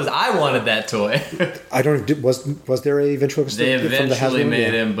 I wanted that toy. I don't. Was there a ventriloquist? They eventually from the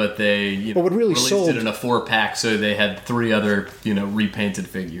made him, but they what really released sold it in a 4-pack, so they had 3 other repainted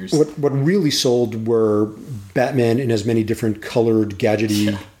figures. What really sold were Batman in as many different colored,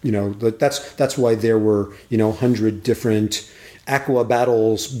 gadgety, that's why there were, 100 different Aqua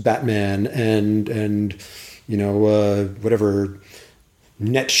Battles Batman and whatever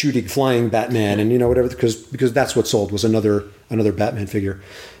net shooting flying Batman and whatever, because that's what sold, was another Batman figure.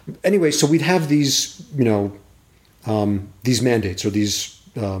 Anyway, so we'd have these mandates, or these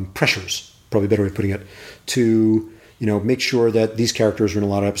pressures, probably a better way of putting it, to make sure that these characters are in a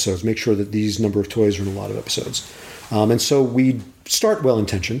lot of episodes, make sure that these number of toys are in a lot of episodes. And so we'd start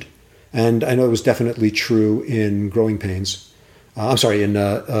well-intentioned, and I know it was definitely true in Growing Pains. In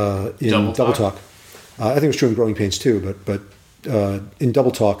Double Talk. I think it was true in Growing Pains too, but in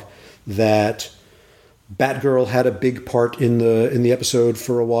Double Talk, that Batgirl had a big part in the episode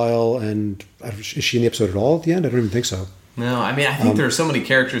for a while, and is she in the episode at all at the end? I don't even think so. No, I mean, I think there are so many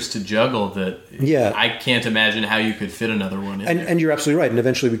characters to juggle that I can't imagine how you could fit another one in there. And you're absolutely right. And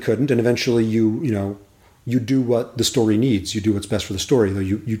eventually we couldn't. And eventually you do what the story needs. You do what's best for the story.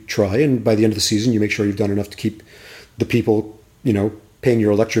 You try, and by the end of the season, you make sure you've done enough to keep the people, paying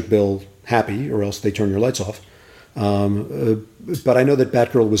your electric bill happy, or else they turn your lights off. But I know that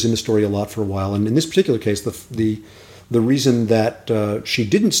Batgirl was in the story a lot for a while. And in this particular case, the reason that she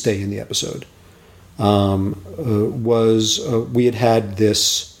didn't stay in the episode was we had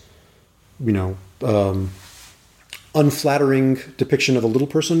this, unflattering depiction of a little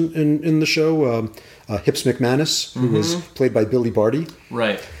person in the show, Hips McManus, who was played by Billy Barty.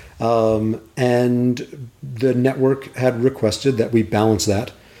 Right. And the network had requested that we balance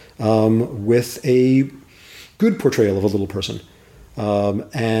that with a good portrayal of a little person.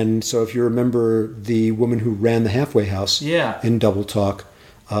 And so if you remember the woman who ran the halfway house in Double Talk,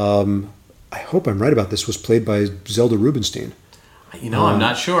 I hope I'm right about this, was played by Zelda Rubinstein. I'm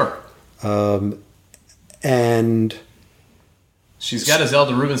not sure. And she's got a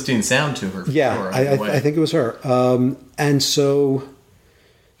Zelda Rubinstein sound to her. Yeah, sure, I think it was her. And so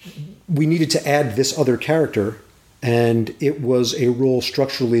we needed to add this other character, and it was a role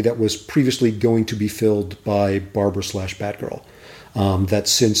structurally that was previously going to be filled by Barbara/Batgirl. That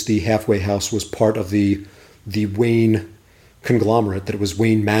since the halfway house was part of the Wayne conglomerate, that it was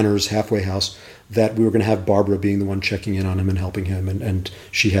Wayne Manor's halfway house, that we were going to have Barbara being the one checking in on him and helping him, and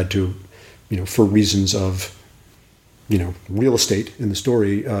she had to, for reasons of, real estate in the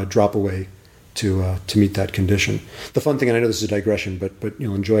story, drop away to meet that condition. The fun thing, and I know this is a digression, but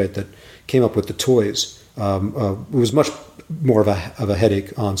you'll enjoy it, that came up with the toys. It was much more of a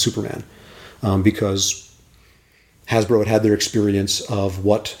headache on Superman, because Hasbro had their experience of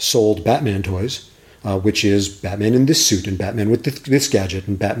what sold Batman toys, which is Batman in this suit, and Batman with this gadget,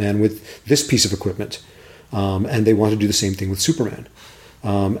 and Batman with this piece of equipment. And they wanted to do the same thing with Superman.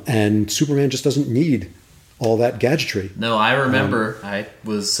 And Superman just doesn't need all that gadgetry. No, I remember I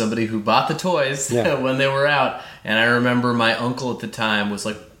was somebody who bought the toys when they were out, and I remember my uncle at the time was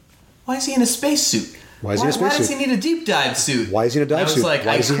like, why is he in a spacesuit? Why does he need a deep dive suit? Why is he in a dive suit? Why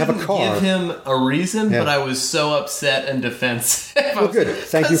does he have a car? I couldn't give him a reason, but I was so upset and defensive. Well, good.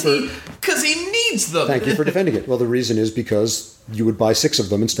 Thank you for... Because he needs them. Thank you for defending it. Well, the reason is because you would buy 6 of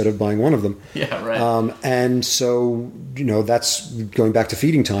them instead of buying 1 of them. Yeah, right. And so, that's going back to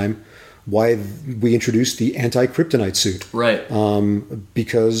Feeding Time, why we introduced the anti-kryptonite suit. Right.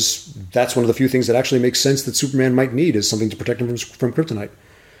 Because that's one of the few things that actually makes sense that Superman might need, is something to protect him from kryptonite.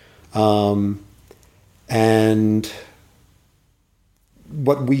 And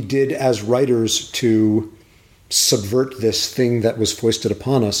what we did as writers to subvert this thing that was foisted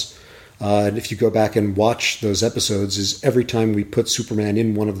upon us, and if you go back and watch those episodes, is every time we put Superman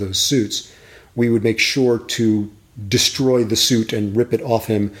in one of those suits, we would make sure to destroy the suit and rip it off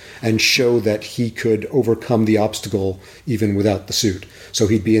him and show that he could overcome the obstacle even without the suit. So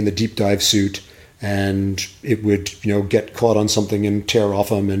he'd be in the deep dive suit, and it would, get caught on something and tear off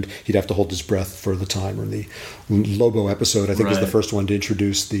him, and he'd have to hold his breath for the time. Or in the Lobo episode, I think, is the first one to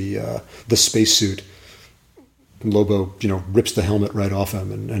introduce the spacesuit. Lobo, rips the helmet right off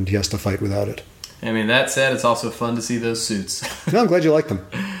him, and he has to fight without it. I mean, that said, it's also fun to see those suits. No, I'm glad you like them.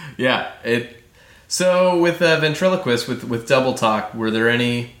 Yeah. So with Ventriloquist, with Double Talk, were there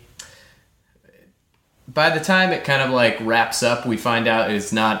any... By the time it kind of wraps up, we find out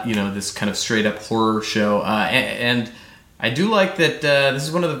it's not, this kind of straight up horror show. And I do like that this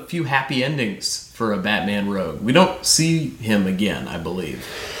is one of the few happy endings for a Batman Rogue. We don't see him again, I believe.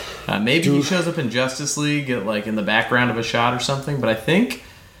 Maybe he shows up in Justice League, in the background of a shot or something. But I think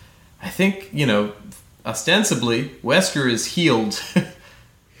ostensibly Wesker is healed.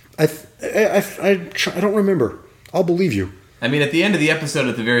 I don't remember. I'll believe you. I mean, at the end of the episode,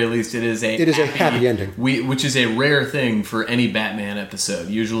 at the very least, it is a happy ending. Which is a rare thing for any Batman episode.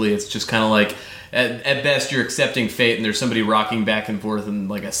 Usually it's just kind of like, at best, you're accepting fate and there's somebody rocking back and forth in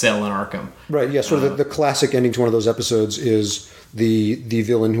like a cell in Arkham. Right, yeah, sort of the classic ending to one of those episodes is the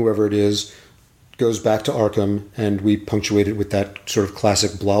villain, whoever it is, goes back to Arkham, and we punctuate it with that sort of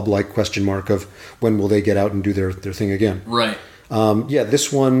classic blob-like question mark of when will they get out and do their thing again. Right.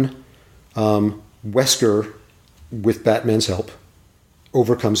 This one, Wesker, with Batman's help,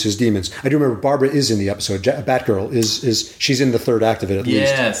 overcomes his demons. I do remember Barbara is in the episode. Batgirl is she's in the third act of it at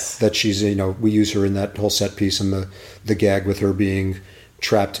least. That she's, we use her in that whole set piece and the gag with her being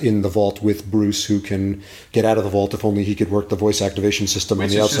trapped in the vault with Bruce, who can get out of the vault if only he could work the voice activation system on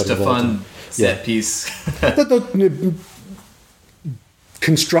the outside of the vault. Which is just a fun set piece.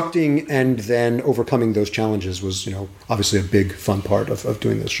 Constructing and then overcoming those challenges was, obviously a big fun part of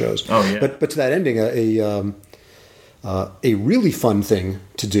doing those shows. Oh yeah. But to that ending, a really fun thing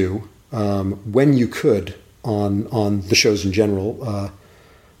to do when you could on the shows in general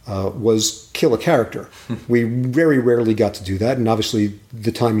was kill a character. We very rarely got to do that, and obviously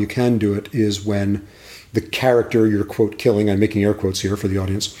the time you can do it is when the character you're, quote, killing, I'm making air quotes here for the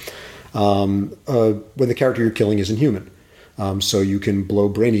audience, when the character you're killing isn't human. So you can blow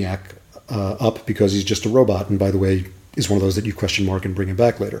Brainiac up because he's just a robot, and by the way, is one of those that you question mark and bring him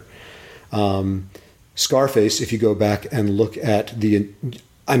back later. Scarface, if you go back and look at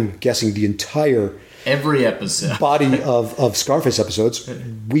I'm guessing the entire every episode body of Scarface episodes,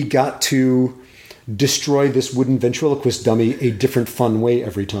 we got to destroy this wooden ventriloquist dummy a different fun way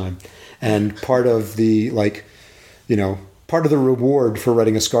every time. And part of the reward for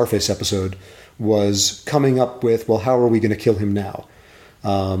writing a Scarface episode was coming up with, well, how are we going to kill him now?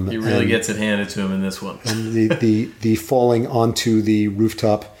 He really gets it handed to him in this one. And the falling onto the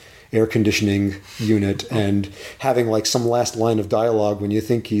rooftop air conditioning unit and having like some last line of dialogue when you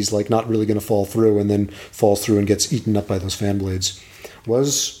think he's like not really going to fall through and then falls through and gets eaten up by those fan blades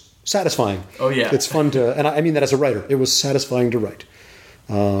was satisfying. Oh yeah. It's fun to, and I mean that as a writer, it was satisfying to write.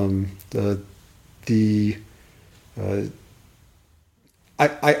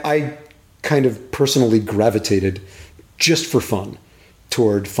 I kind of personally gravitated just for fun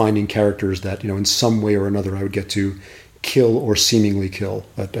toward finding characters that, in some way or another I would get to kill or seemingly kill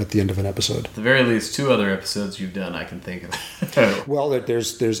at the end of an episode. At the very least, 2 other episodes you've done I can think of. Well,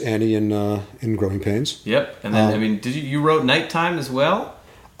 there's Annie in Growing Pains. Yep. And then, did you wrote Nighttime as well?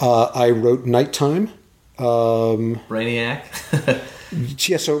 I wrote Nighttime. Brainiac.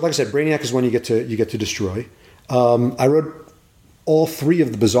 Yeah, so like I said, Brainiac is one you get to destroy. I wrote all 3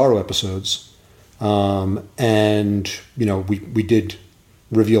 of the Bizarro episodes. And, we did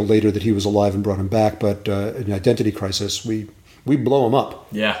reveal later that he was alive and brought him back, but in Identity Crisis, we blow him up.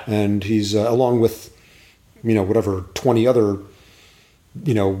 Yeah. And he's, along with, 20 other,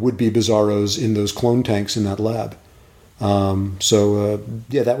 would-be Bizarros in those clone tanks in that lab. That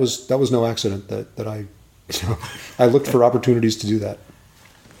was no accident that I, I looked for opportunities to do that.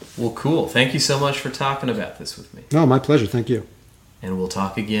 Well, cool. Thank you so much for talking about this with me. No, my pleasure. Thank you. And we'll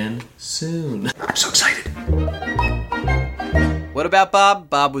talk again soon. I'm so excited. What about Bob?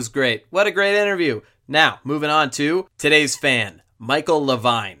 Bob was great. What a great interview. Now, moving on to today's fan, Michael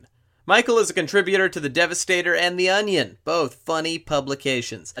Levine. Michael is a contributor to The Devastator and The Onion, both funny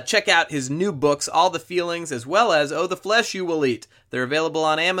publications. Check out his new books, All the Feelings, as well as Oh, the Flesh You Will Eat. They're available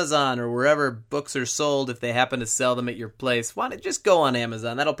on Amazon or wherever books are sold if they happen to sell them at your place. Why not just go on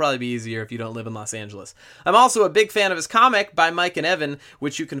Amazon? That'll probably be easier if you don't live in Los Angeles. I'm also a big fan of his comic, By Mike and Evan,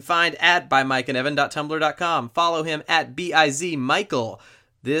 which you can find at bymikeandevan.tumblr.com. Follow him at BIZMichael.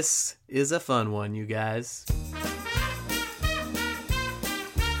 This is a fun one, you guys.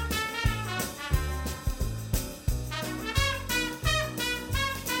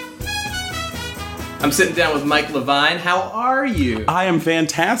 I'm sitting down with Mike Levine. How are you? I am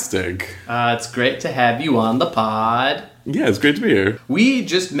fantastic. It's great to have you on the pod. Yeah, it's great to be here. We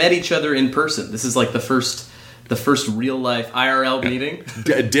just met each other in person. This is like the first real life IRL meeting.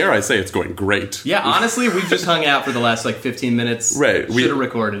 Dare I say it's going great? Yeah, honestly, we've just hung out for the last 15 minutes. Right, Should have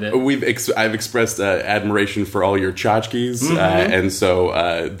recorded it. I've expressed admiration for all your tchotchkes, and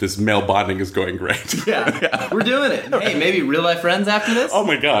so this male bonding is going great. Yeah, we're doing it. Hey, maybe real life friends after this. Oh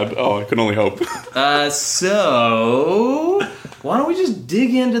my god! Oh, I can only hope. So why don't we just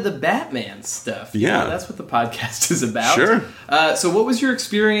dig into the Batman stuff? Yeah, that's what the podcast is about. Sure. So what was your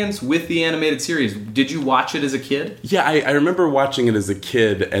experience with the animated series? Did you watch it as a kid? Yeah, I remember watching it as a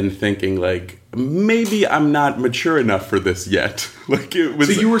kid and thinking, like, maybe I'm not mature enough for this yet. Like it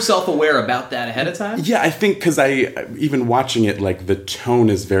was. So you were self-aware about that ahead of time? Yeah, I think because even watching it, like the tone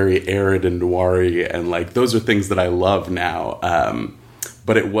is very arid and noir-y, and like those are things that I love now.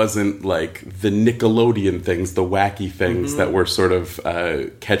 But it wasn't like the Nickelodeon things, the wacky things that were sort of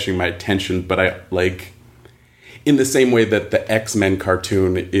catching my attention. But I like, in the same way that the X-Men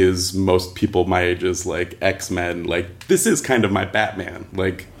cartoon is most people my age's like X-Men, like this is kind of my Batman.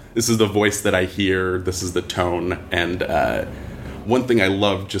 Like this is the voice that I hear, this is the tone. And one thing I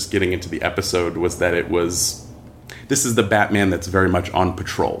loved just getting into the episode was that this is the Batman that's very much on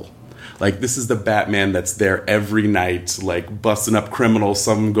patrol. Like, this is the Batman that's there every night, like, busting up criminals.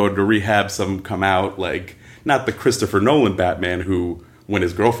 Some go to rehab, some come out. Like, not the Christopher Nolan Batman who, when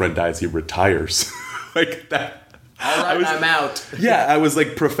his girlfriend dies, he retires. Like, that. All right, I'm out. Yeah, I was,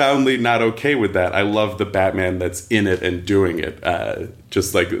 like, profoundly not okay with that. I love the Batman that's in it and doing it.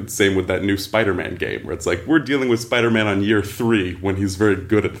 Just, like, same with that new Spider-Man game, where it's like, we're dealing with Spider-Man on year 3 when he's very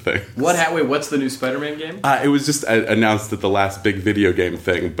good at things. Wait, what's the new Spider-Man game? It was just announced at the last big video game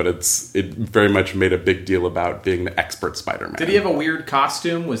thing, but it very much made a big deal about being the expert Spider-Man. Did he have a weird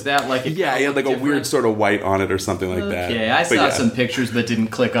costume? Was that like... Yeah, he had like a weird sort of white on it or something like that. Okay, I saw some pictures but didn't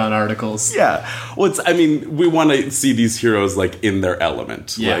click on articles. Yeah. Well, we want to see these heroes like in their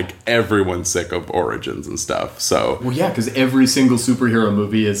element. Yeah. Like everyone's sick of origins and stuff, so... Well, yeah, because every single superhero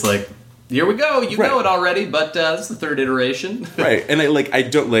movie is like, here we go, you Right. know it already, but this is the third iteration. Right, and I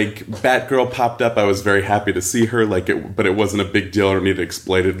don't like Batgirl popped up. I was very happy to see her, but it wasn't a big deal. I don't need to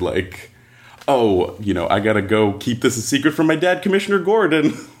explain it. Like, oh, I gotta go keep this a secret from my dad, Commissioner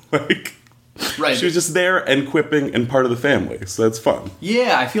Gordon. Like, Right. she was just there and quipping and part of the family, so that's fun.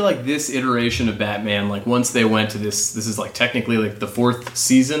 Yeah, I feel like this iteration of Batman, like once they went to this is like technically like the 4th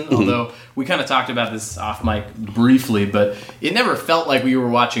season, although we kind of talked about this off mic briefly, but it never felt like we were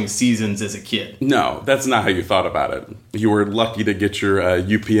watching seasons as a kid. No, that's not how you thought about it. You were lucky to get your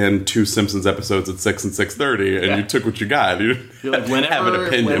UPN 2 Simpsons episodes at 6 and 6:30, and you took what you got. You You're like, whenever, have an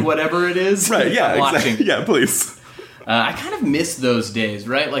opinion. whatever it is, Right, yeah, I'm watching. exactly. Yeah, please. I kind of miss those days,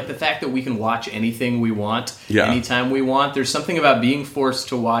 right? Like the fact that we can watch anything we want, anytime we want. There's something about being forced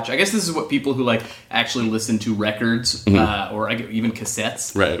to watch. I guess this is what people who like actually listen to records or even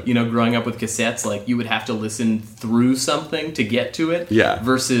cassettes, right? Growing up with cassettes, like you would have to listen through something to get to it. Yeah.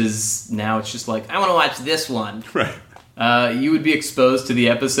 Versus now it's just like, I want to watch this one. Right. You would be exposed to the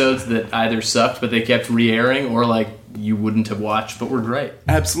episodes that either sucked but they kept re-airing, or like you wouldn't have watched but were great.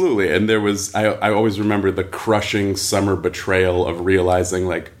 Absolutely. And there was, I always remember the crushing summer betrayal of realizing,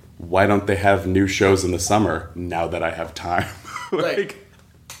 like, why don't they have new shows in the summer now that I have time? Like,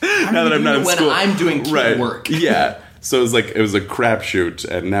 now that I'm not in when school. I'm doing kid work. Yeah. So it was a crapshoot,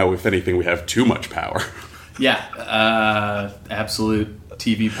 and now, if anything, we have too much power. Yeah. Absolute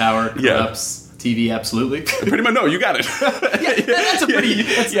TV power corrupts TV, absolutely. Pretty much, no, you got it. That's a pretty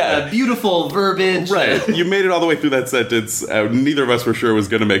beautiful verbiage. Right. You made it all the way through that sentence. Neither of us were sure it was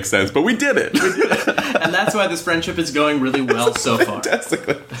going to make sense, but we did it. And that's why this friendship is going really well so far.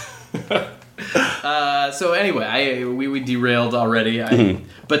 Fantastically. So anyway, we derailed already.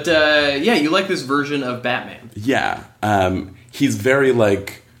 But you like this version of Batman. Yeah. He's very,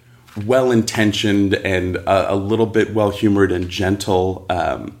 like, well-intentioned and a little bit well-humored and gentle.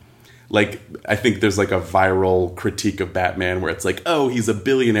 Like, I think there's, like, a viral critique of Batman where it's like, oh, he's a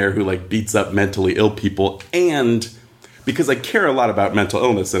billionaire who, like, beats up mentally ill people. And because I care a lot about mental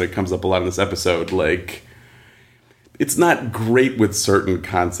illness, and it comes up a lot in this episode, like, it's not great with certain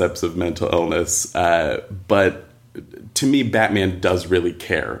concepts of mental illness, but to me, Batman does really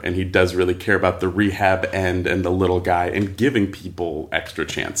care, and he does really care about the rehab end and the little guy and giving people extra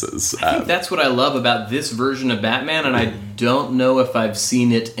chances. I think that's what I love about this version of Batman, and I don't know if I've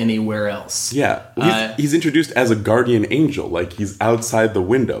seen it anywhere else. Yeah. Well, he's introduced as a guardian angel. Like, he's outside the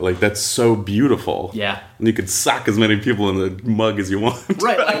window. Like, that's so beautiful. Yeah. And you could sock as many people in the mug as you want.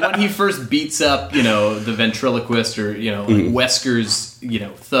 Right, like when he first beats up, the ventriloquist or, like Wesker's,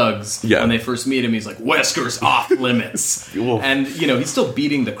 thugs. Yeah. When they first meet him, he's like, Wesker's off limits. And, he's still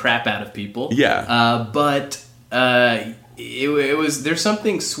beating the crap out of people. Yeah. But it was, there's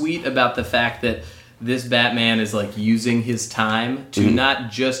something sweet about the fact that this Batman is like using his time to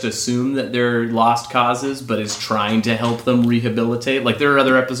not just assume that they're lost causes, but is trying to help them rehabilitate. Like there are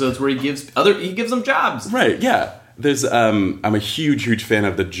other episodes where he gives them jobs. Right, yeah. There's I'm a huge fan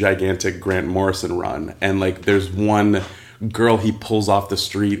of the gigantic Grant Morrison run, and like there's one girl he pulls off the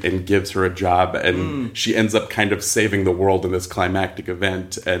street and gives her a job, and she ends up kind of saving the world in this climactic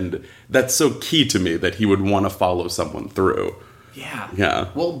event, and that's so key to me that he would want to follow someone through. Yeah.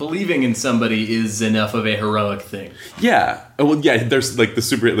 Well, believing in somebody is enough of a heroic thing. Yeah. Well, yeah, there's like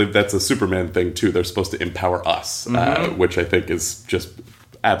that's a Superman thing too. They're supposed to empower us, which I think is just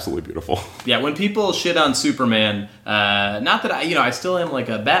absolutely beautiful. Yeah, when people shit on Superman, not that I still am like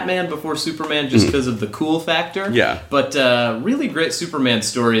a Batman before Superman just because of the cool factor. Yeah. But really great Superman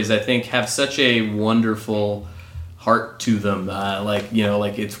stories, I think, have such a wonderful heart to them. Like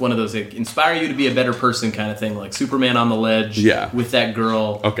it's one of those that inspire you to be a better person kind of thing, like Superman on the ledge with that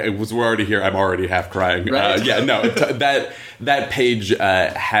girl. Okay, we're already here. I'm already half crying. Right? That page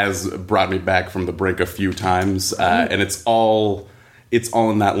has brought me back from the brink a few times, and it's all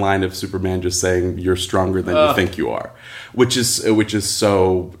in that line of Superman just saying, "You're stronger than you think you are," which is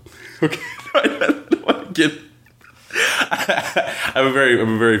so. Okay, I don't want to get. I'm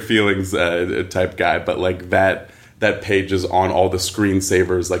a very feelings type guy, but like that page is on all the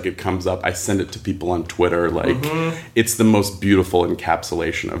screensavers. Like it comes up. I send it to people on Twitter. Like it's the most beautiful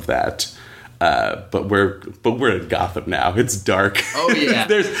encapsulation of that. But we're in Gotham now. It's dark. Oh yeah.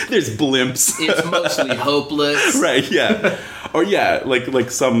 there's blimps. It's mostly hopeless. Right. Yeah. Or yeah, like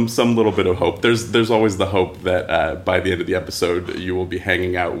some little bit of hope. There's always the hope that by the end of the episode you will be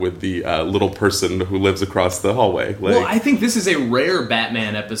hanging out with the little person who lives across the hallway. Well, I think this is a rare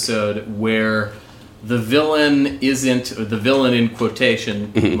Batman episode where the villain isn't, or the villain in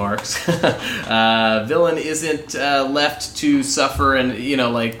quotation marks, villain isn't left to suffer and, in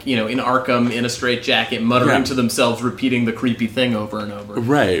Arkham in a straitjacket, muttering to themselves, repeating the creepy thing over and over.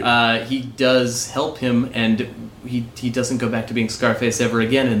 Right. He does help him, and he doesn't go back to being Scarface ever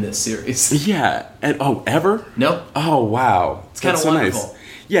again in this series. Yeah. And ever? No. Oh, wow. It's kind of wonderful. Nice.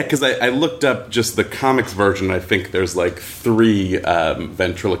 Yeah, because I looked up just the comics version. I think there's like 3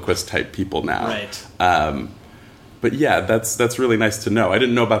 ventriloquist type people now. Right. But yeah, that's really nice to know. I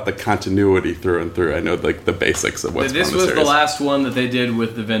didn't know about the continuity through and through. I know like the basics of what's going on in the series. This was the last one that they did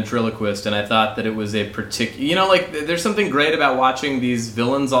with the ventriloquist, and I thought that it was a particular... there's something great about watching these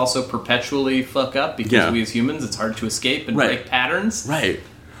villains also perpetually fuck up, because we as humans, it's hard to escape and break patterns. Right.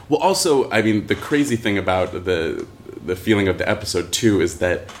 Well, also, I mean, the crazy thing about the feeling of the episode, too, is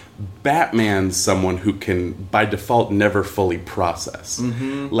that Batman's someone who can, by default, never fully process.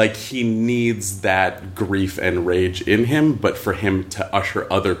 Like, he needs that grief and rage in him, but for him to usher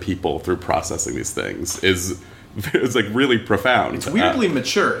other people through processing these things is like really profound. It's weirdly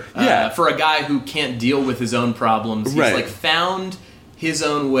mature. For a guy who can't deal with his own problems. He's like found his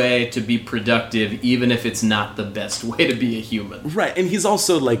own way to be productive, even if it's not the best way to be a human. Right, and he's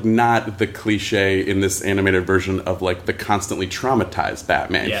also, like, not the cliche in this animated version of, like, the constantly traumatized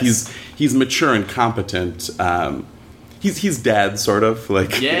Batman. Yes. He's mature and competent. He's dad, sort of.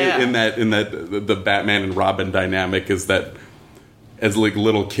 Like, in that the Batman and Robin dynamic is that as, like,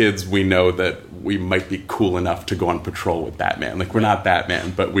 little kids, we know that we might be cool enough to go on patrol with Batman. Like, we're not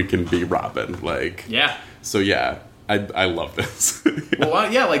Batman, but we can be Robin. Like, so, yeah. I love this.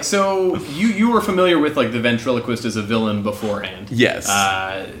 So you were familiar with, like, the ventriloquist as a villain beforehand. Yes.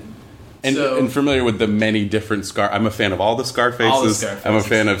 And familiar with the many different I'm a fan of all the Scarfaces. I'm a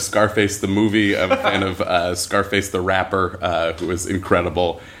fan of Scarface the movie. I'm a fan of Scarface the rapper, who is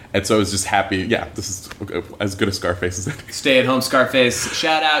incredible. And so I was just happy. Yeah, this is as good a Scarface as any. Stay-at-home Scarface.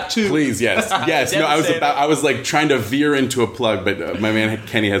 Shout out to... Please, yes. No, I was like trying to veer into a plug, but my man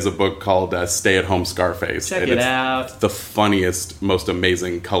Kenny has a book called Stay-at-home Scarface. Check it out. The funniest, most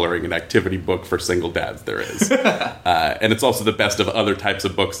amazing coloring and activity book for single dads there is. And it's also the best of other types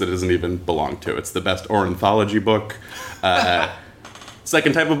of books that it doesn't even belong to. It's the best ornithology book.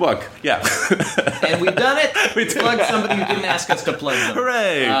 Second type of book, yeah. And we've done it. We plugged somebody who didn't ask us to plug them.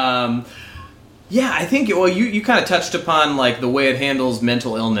 Hooray! I think, you kind of touched upon, like, the way it handles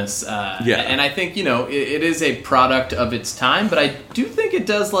mental illness. And I think, it is a product of its time, but I do think it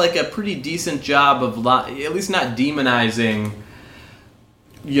does, like, a pretty decent job of, at least not demonizing,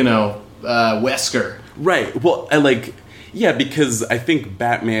 Wesker. Right. Well, because I think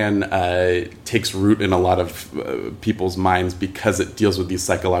Batman takes root in a lot of people's minds because it deals with these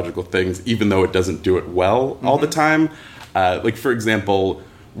psychological things, even though it doesn't do it well all the time. Like, for example,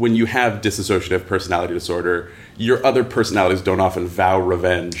 when you have dissociative personality disorder, your other personalities don't often vow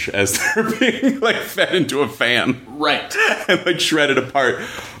revenge as they're being, like, fed into a fan. Right. And, like, shredded apart.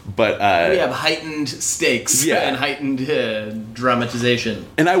 But we have heightened stakes and heightened dramatization.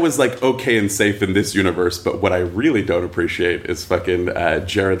 And I was, like, okay and safe in this universe, but what I really don't appreciate is fucking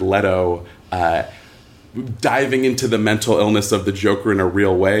Jared Leto diving into the mental illness of the Joker in a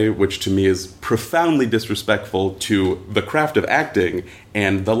real way, which to me is profoundly disrespectful to the craft of acting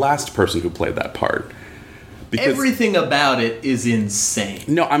and the last person who played that part. Because everything about it is insane.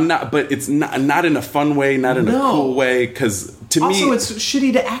 No, I'm not, but it's not in a fun way, not in a cool way, because to also, me, it's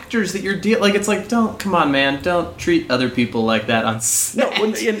shitty to actors that you're like. It's like, come on, man, don't treat other people like that on set.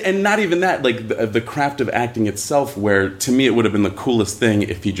 No, and not even that. Like the craft of acting itself, where to me it would have been the coolest thing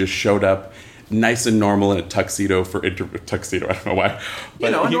if he just showed up nice and normal in a tuxedo for tuxedo. I don't know why, but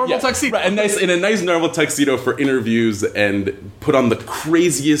a normal tuxedo, right, in a nice normal tuxedo for interviews, and put on the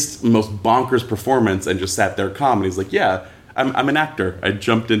craziest, most bonkers performance, and just sat there calm. And he's like, "Yeah, I'm an actor. I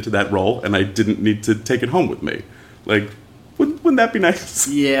jumped into that role, and I didn't need to take it home with me." Like, wouldn't that be nice?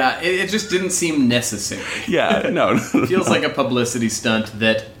 Yeah, it just didn't seem necessary. Yeah, no. It feels like a publicity stunt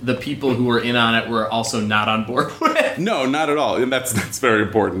that the people who were in on it were also not on board with. No, not at all, and that's very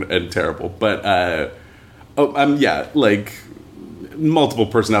important and terrible. But like multiple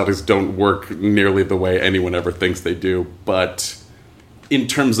personalities don't work nearly the way anyone ever thinks they do. But in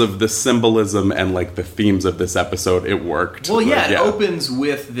terms of the symbolism and like the themes of this episode, it worked. Well, it opens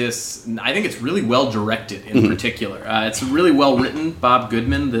with this. I think it's really well directed in particular. It's really well written. Bob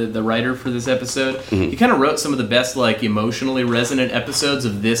Goodman, the writer for this episode, he kind of wrote some of the best like emotionally resonant episodes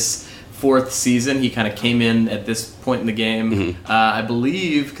of this fourth season. He kind of came in at this point in the game. I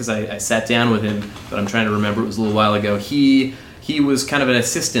believe, because I sat down with him, but I'm trying to remember, it was a little while ago. He was kind of an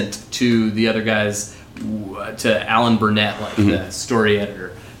assistant to the other guys, to Alan Burnett, like the story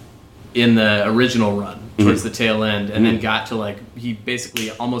editor, in the original run towards the tail end, and then got to he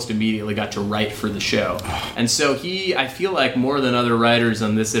basically almost immediately got to write for the show. And so I feel like more than other writers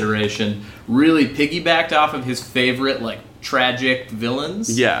on this iteration, really piggybacked off of his favorite tragic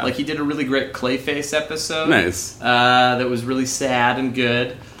villains. Yeah. Like he did a really great Clayface episode. Nice. That was really sad and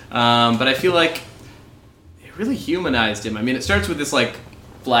good. But I feel like it really humanized him. I mean, it starts with this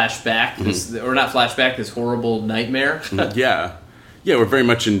flashback, this horrible nightmare. Yeah, we're very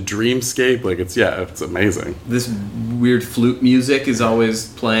much in dreamscape. It's amazing. This weird flute music is always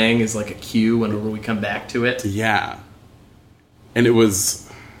playing as a cue whenever we come back to it. Yeah. And it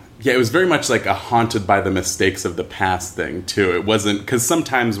was very much like a haunted by the mistakes of the past thing, too. It wasn't, because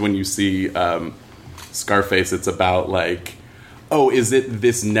sometimes when you see Scarface, it's about is it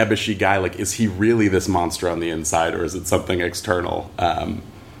this nebbishy guy? Is he really this monster on the inside, or is it something external?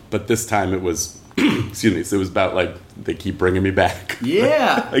 But this time it was, excuse me, so it was about they keep bringing me back.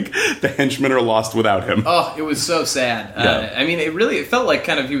 Yeah. The henchmen are lost without him. Oh, it was so sad. Yeah. I mean, it felt like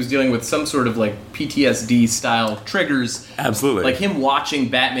kind of he was dealing with some sort of PTSD style triggers. Absolutely. Him watching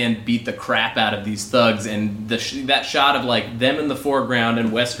Batman beat the crap out of these thugs, and that shot of them in the foreground and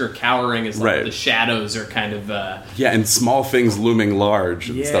Wesker cowering as right. the shadows are kind of and small things looming large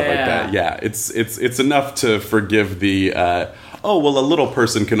and stuff like that. Yeah, it's enough to forgive the a little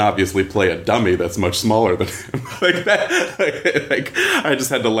person can obviously play a dummy that's much smaller than him. I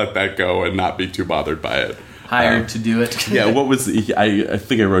just had to let that go and not be too bothered by it. Hired to do it. Yeah, what was I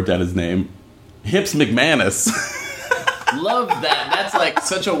think I wrote down his name. Hips McManus. Love that. That's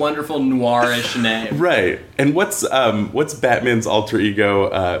such a wonderful noirish name. Right. And what's Batman's alter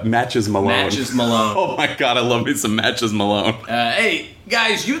ego? Matches Malone. Matches Malone. Oh my god, I love me some Matches Malone. Hey,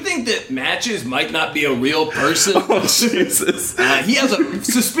 guys, you think that Matches might not be a real person? Oh, Jesus. He has a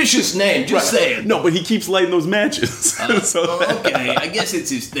suspicious name, just saying. No, but he keeps lighting those matches. Okay, I guess it's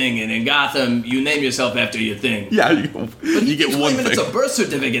his thing, and in Gotham, you name yourself after your thing. Yeah, but he get one thing. It's a birth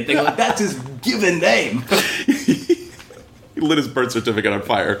certificate thing, that's his given name. He lit his birth certificate on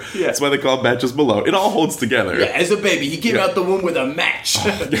fire. Yeah. That's why they call it Matches Malone. It all holds together. Yeah, as a baby, he came out the womb with a match.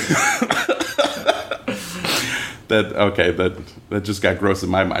 That just got gross in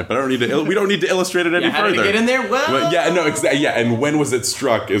my mind. But we don't need to illustrate it any further. How did it get in there? Well, yeah, no, exactly. Yeah, and when was it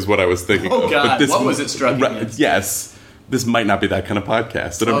struck is what I was thinking. Oh of. God, But what was it struck against? Yes. This might not be that kind of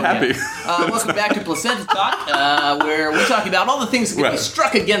podcast, and I'm happy. Welcome back to Placenta Talk, where we talk about all the things that can be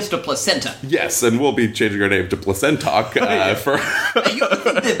struck against a placenta. Yes, and we'll be changing our name to Placentalk for... Hey, you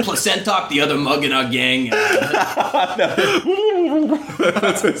think that Placentalk, the other mug in our gang...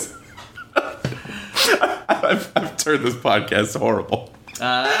 I've turned this podcast horrible.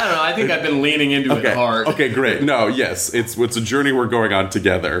 I don't know. I think I've been leaning into it hard. Okay, great. No, yes, it's a journey we're going on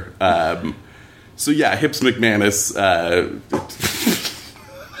together. So yeah, Hips McManus.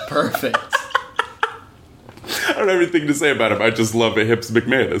 Perfect. I don't have anything to say about him. I just love a Hips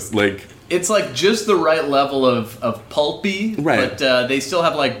McManus. It's just the right level of pulpy, right? But they still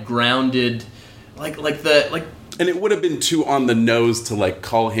have grounded, And it would have been too on the nose to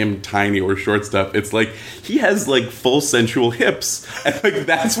call him tiny or short stuff. It's he has full sensual hips, and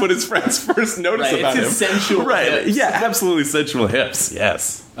that's what his friends first notice about him. It's his sensual right? Hips. Yeah, absolutely sensual hips.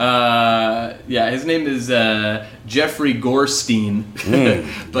 Yes. His name is Jeffrey Gorstein,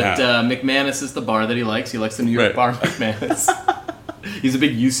 but McManus is the bar that he likes. He likes the New York bar McManus. He's a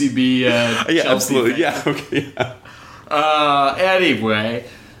big UCB. Yeah, Chelsea absolutely. fan. Yeah. Okay. Yeah. Anyway,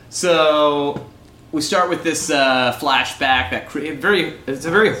 so we start with this flashback that it's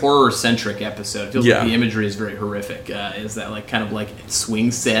a very horror-centric episode. It feels like the imagery is very horrific. Is that like kind of like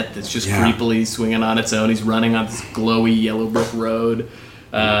swing set that's just creepily swinging on its own? He's running on this glowy yellow brick road.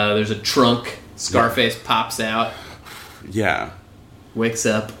 There's a trunk. Scarface pops out. Yeah. Wakes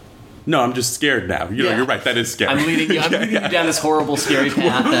up. No, I'm just scared now. You're right. That is scary. I'm leading you down this horrible, scary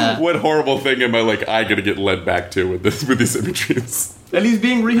path. What horrible thing am I going to get led back to with these images? And he's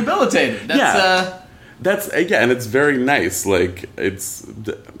being rehabilitated. That's and it's very nice. Like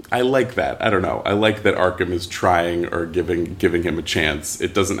I like that. I don't know. I like that Arkham is trying or giving him a chance.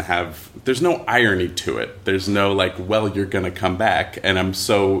 It doesn't have. There's no irony to it. There's no like, well, you're gonna come back, and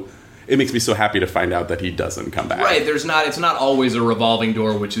it makes me so happy to find out that he doesn't come back. Right, it's not always a revolving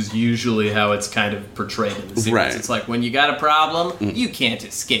door, which is usually how it's kind of portrayed in the series. Right. It's like, when you got a problem, you can't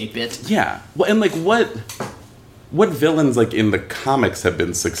escape it. Yeah. Well, and like, what villains, like, in the comics have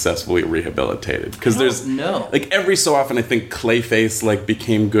been successfully rehabilitated? Because there's... No. Like, every so often, I think Clayface, like,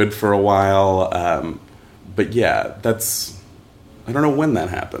 became good for a while. But yeah, that's... I don't know when that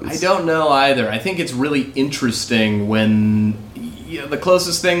happens. I don't know either. I think it's really interesting when... the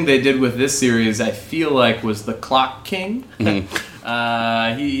closest thing they did with this series, I feel like, was the Clock King.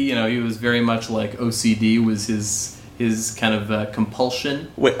 Mm-hmm. He was very much like OCD was his kind of compulsion.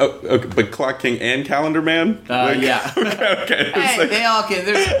 Wait, okay, but Clock King and Calendar Man? Yeah. okay. Hey, they all can.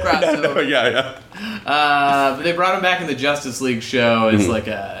 There's some crossover. Yeah. But they brought him back in the Justice League show as like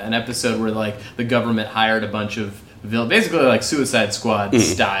an episode where like the government hired a bunch of basically like Suicide Squad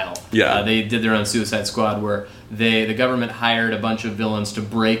style. Yeah. They did their own Suicide Squad where the government hired a bunch of villains to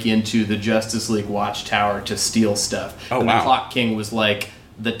break into the Justice League watchtower to steal stuff. Oh, and wow. the Clock King was like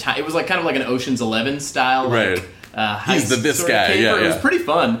it was like kind of like an Ocean's 11 style. Right. Like, he's this sort of guy. caper. Yeah. It was pretty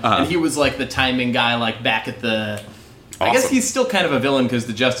fun. And he was like the timing guy, like back at the. Awesome. I guess he's still kind of a villain because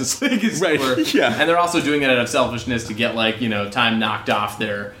the Justice League is right. Yeah. And they're also doing it out of selfishness to get like time knocked off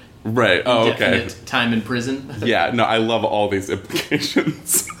their. Right. Oh, okay. Time in prison. Yeah. No, I love all these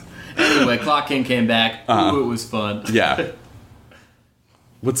implications. Anyway, Clock King came back. Ooh, it was fun. Yeah.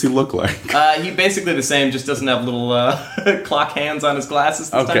 What's he look like? He basically the same, just doesn't have little clock hands on his glasses.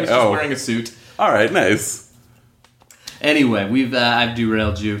 This time he's just wearing a suit. All right, nice. Anyway, I've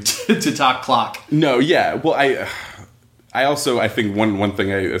derailed you to talk clock. No, yeah. Well, I think one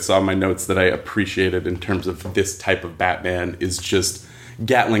thing I saw in my notes that I appreciated in terms of this type of Batman is just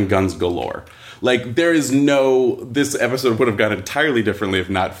Gatling guns galore. Like, this episode would have gone entirely differently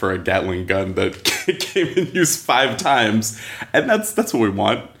if not for a Gatling gun that came in use 5 times. And that's what we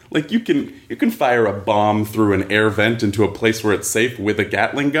want. Like, you can fire a bomb through an air vent into a place where it's safe with a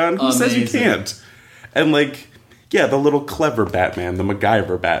Gatling gun. Who says you can't? And, like, yeah, the little clever Batman, the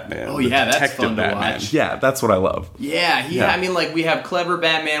MacGyver Batman. Oh, yeah, that's fun to watch. Yeah, that's what I love. Yeah, I mean, like, we have clever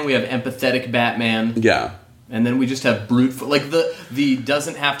Batman, we have empathetic Batman. Yeah. And then we just have brute like the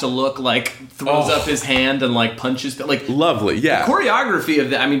doesn't have to look like throws up his hand and like punches like lovely, yeah. The choreography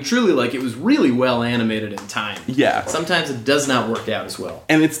of that, I mean, truly, like it was really well animated in time. Yeah. Sometimes it does not work out as well.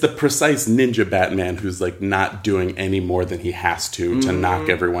 And it's the precise ninja Batman who's like not doing any more than he has to knock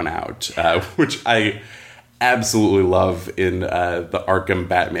everyone out, which I absolutely love in the Arkham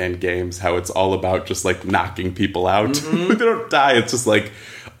Batman games. How it's all about just like knocking people out. They don't die. It's just like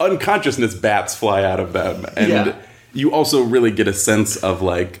unconsciousness bats fly out of them. And you also really get a sense of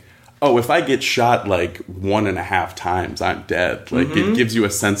like, oh, if I get shot like 1.5 times, I'm dead. Like it gives you a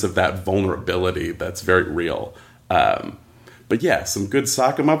sense of that vulnerability that's very real. But yeah, some good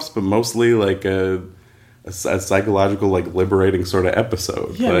sock 'em ups, but mostly like a psychological, like liberating sort of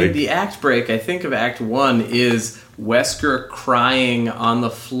episode. Yeah, like, I mean, the act break, I think of Act 1 is Wesker crying on the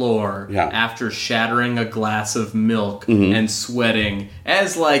floor after shattering a glass of milk and sweating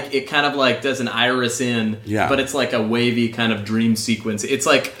as like it kind of like does an iris in, but it's like a wavy kind of dream sequence. It's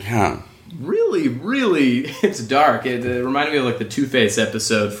like really, really, it's dark. It reminded me of like the Two-Face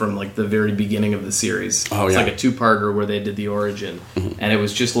episode from like the very beginning of the series. It's like a 2-parter where they did the origin, and it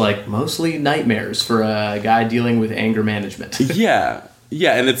was just like mostly nightmares for a guy dealing with anger management.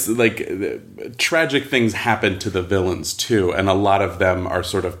 Yeah, and it's like tragic things happen to the villains too, and a lot of them are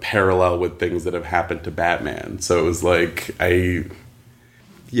sort of parallel with things that have happened to Batman. So it was like I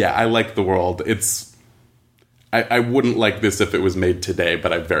like the world. I wouldn't like this if it was made today,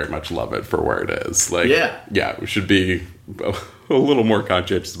 but I very much love it for where it is. Like, we should be a little more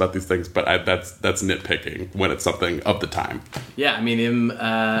conscientious about these things, but that's nitpicking when it's something of the time. Yeah, I mean,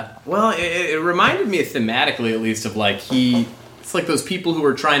 it reminded me thematically, at least, of like it's like those people who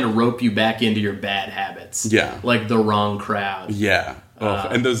are trying to rope you back into your bad habits. Yeah. Like the wrong crowd. Yeah.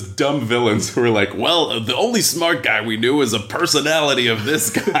 And those dumb villains who were like, well, the only smart guy we knew is a personality of this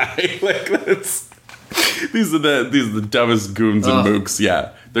guy. Like, these are the dumbest goons and mooks.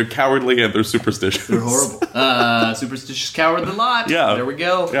 Yeah, they're cowardly and they're superstitious. They're horrible. Superstitious, cowardly lot. Yeah, there we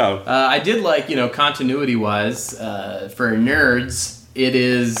go. Yeah, I did like, continuity wise for nerds.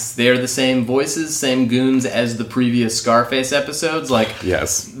 They're the same voices, same goons as the previous Scarface episodes. Like,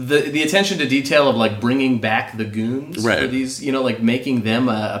 yes, the attention to detail of like bringing back the goons right. for these, like making them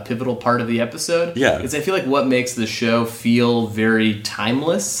a pivotal part of the episode. Yeah, is I feel like what makes the show feel very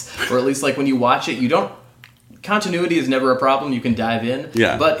timeless, or at least like when you watch it, you don't. Continuity is never a problem. You can dive in.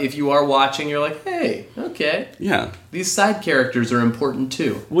 Yeah. But if you are watching, you're like, hey, okay. Yeah. These side characters are important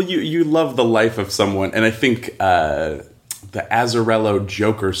too. Well, you love the life of someone, and I think the Azzarello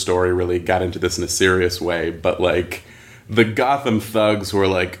Joker story really got into this in a serious way, but like the Gotham thugs who are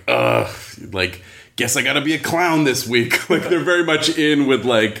like, ugh, like, guess I gotta be a clown this week. Like, they're very much in with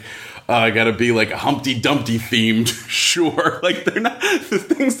like, I gotta be like Humpty Dumpty themed. Sure. Like, they're not, the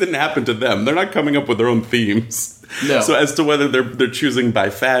things didn't happen to them. They're not coming up with their own themes. No. So as to whether they're choosing by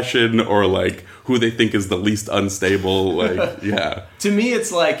fashion or like who they think is the least unstable, like, yeah. To me,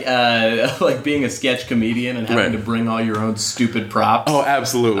 it's like being a sketch comedian and having right. to bring all your own stupid props. Oh,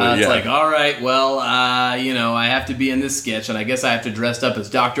 absolutely. It's yeah. like, all right, well, I have to be in this sketch, and I guess I have to dress up as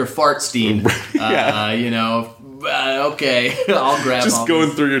Dr. Fartstein. yeah. Okay, I'll grab. Just all going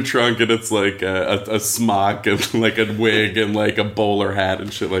these. through your trunk and it's like a smock and like a wig and like a bowler hat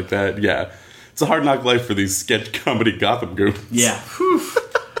and shit like that. Yeah. It's a hard knock life for these sketch comedy Gotham goons. Yeah. Whew.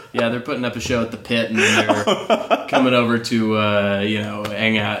 Yeah, they're putting up a show at the Pit, and then they're coming over to,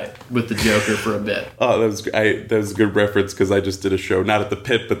 hang out with the Joker for a bit. Oh, that was a good reference because I just did a show, not at the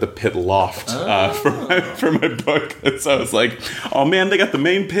Pit, but the Pit Loft for my book. And so I was like, oh man, they got the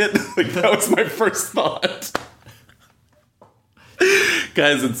main pit? Like, that was my first thought.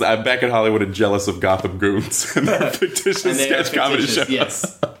 Guys, I'm back in Hollywood and jealous of Gotham goons and their fictitious sketch comedy show.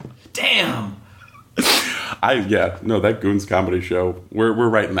 Yes. Damn. That Goons comedy show. We're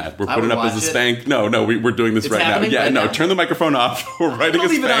writing that. We're putting it up as a spank. No, we're doing this right now. Yeah, right no, now? Turn the microphone off. We're writing a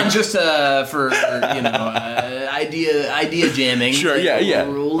spank. Leave it on just for idea jamming. Sure, yeah.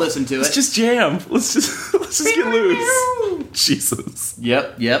 We'll listen to it. Let's just jam. Let's just get loose. Jesus.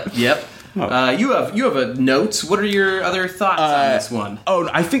 Yep. Oh. You have a notes. What are your other thoughts on this one? Oh,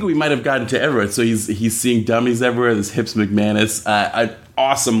 I think we might have gotten to everywhere. So he's seeing dummies everywhere. This Hips McManus. An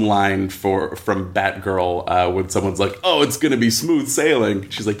awesome line from Batgirl when someone's like, "Oh, it's gonna be smooth sailing."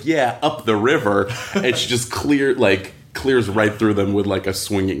 She's like, "Yeah, up the river," and she just clears right through them with like a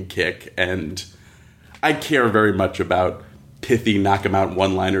swinging kick. And I care very much about pithy knock 'em out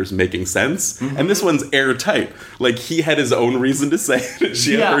one-liners making sense. Mm-hmm. And this one's airtight. Like, he had his own reason to say it, and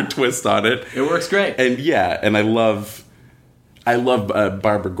she had her twist on it. It works great. And I love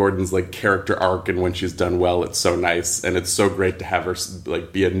Barbara Gordon's like character arc, and when she's done well, it's so nice, and it's so great to have her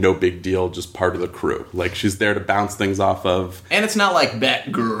like be a no big deal, just part of the crew. Like, she's there to bounce things off of, and it's not like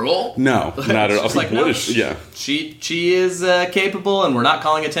Batgirl. No, not at all. Like, no, she is capable, and we're not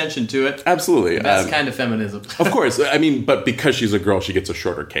calling attention to it. Absolutely, that's kind of feminism. Of course, I mean, but because she's a girl, she gets a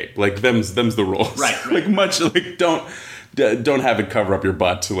shorter cape. Like, them's the rules. Right. Like, much like don't have it cover up your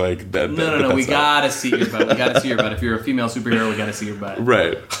butt like that. No. We gotta see your butt. If you're a female superhero, we gotta see your butt.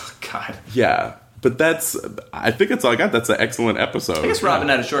 Right. Oh, God. Yeah. But I think that's all I got. That's an excellent episode. I guess Robin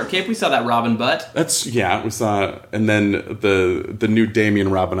had a short cape. We saw that Robin butt. We saw, and then the new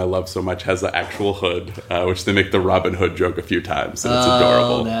Damian Robin I love so much has the actual hood, which they make the Robin Hood joke a few times, and it's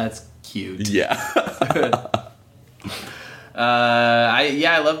adorable. That's cute. Yeah.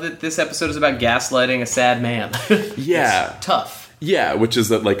 I love that this episode is about gaslighting a sad man. Yeah. It's tough. Yeah, which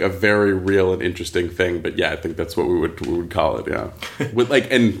is like a very real and interesting thing. But yeah, I think that's what we would call it. Yeah,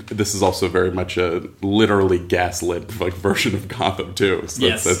 and this is also very much a literally gaslit like version of Gotham too. So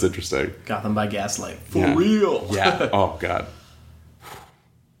that's interesting. Gotham by gaslight for real. Yeah. Oh God.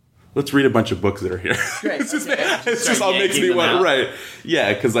 Let's read a bunch of books that are here. Great. It's just all makes me want right.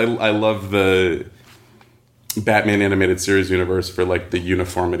 Yeah, because I love the Batman animated series universe for like the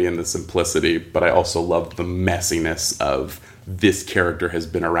uniformity and the simplicity, but I also love the messiness of this character has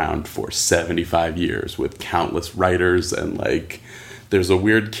been around for 75 years with countless writers, and like there's a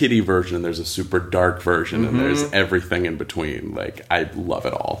weird kiddie version and there's a super dark version, and there's everything in between. Like, I love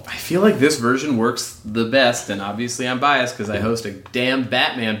it all. I feel like this version works the best, and obviously I'm biased because I host a damn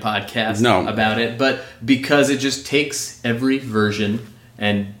Batman podcast about it, but because it just takes every version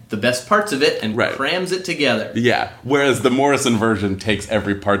and the best parts of it and crams it together. Yeah. Whereas the Morrison version takes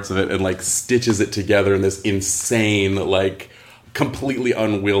every parts of it and like stitches it together in this insane like completely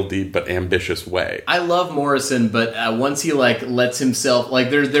unwieldy but ambitious way. I love Morrison, but once he like lets himself like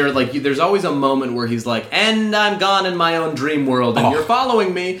there's always a moment where he's like, and I'm gone in my own dream world, and you're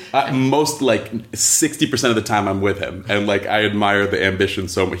following me. Most like 60% of the time I'm with him, and like I admire the ambition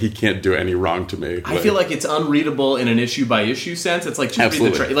so much. He can't do any wrong to me. I feel like it's unreadable in an issue by issue sense. It's like just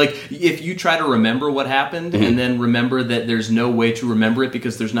read the like if you try to remember what happened and then remember that there's no way to remember it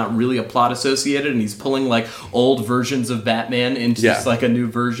because there's not really a plot associated, and he's pulling like old versions of Batman into just like a new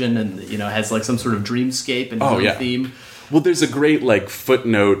version, and you know has like some sort of dreamscape and theme. Well, there's a great like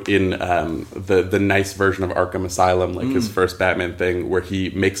footnote in the nice version of Arkham Asylum, like his first Batman thing, where he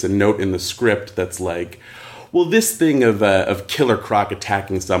makes a note in the script that's like, well, this thing of Killer Croc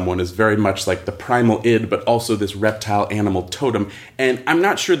attacking someone is very much like the primal id, but also this reptile animal totem, and I'm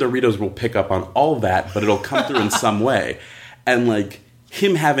not sure the readers will pick up on all that, but it'll come through in some way, and like.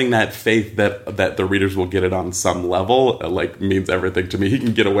 Him having that faith that the readers will get it on some level, like, means everything to me. He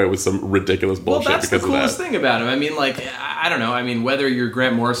can get away with some ridiculous bullshit because of that. Well, that's the coolest thing about him. I mean, like, I don't know. I mean, whether you're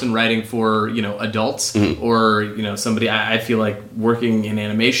Grant Morrison writing for, you know, adults or, you know, somebody, I feel like working in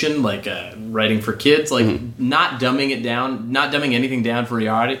animation, like writing for kids, like not dumbing it down, not dumbing anything down for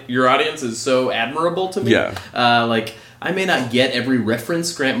your audience is so admirable to me. Yeah. Like, I may not get every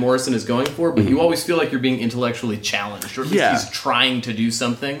reference Grant Morrison is going for, but you always feel like you're being intellectually challenged, or at least he's trying to do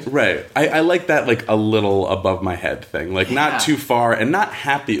something. Right. I like that, like, a little above my head thing. Like, not too far and not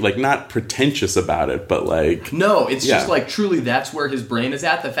happy, like, not pretentious about it, but, like... No, it's just, like, truly that's where his brain is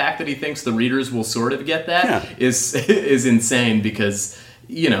at. The fact that he thinks the readers will sort of get that is insane because,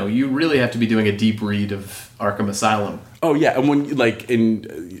 you know, you really have to be doing a deep read of Arkham Asylum. Oh yeah, and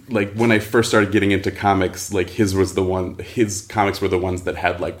when I first started getting into comics, like his comics were the ones that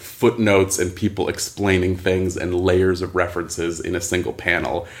had like footnotes and people explaining things and layers of references in a single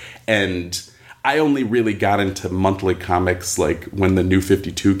panel. And I only really got into monthly comics like when the New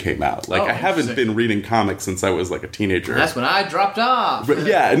 52 came out. Like I haven't been reading comics since I was like a teenager. That's when I dropped off. But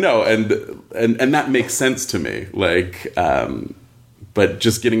yeah, no, and that makes sense to me. Like but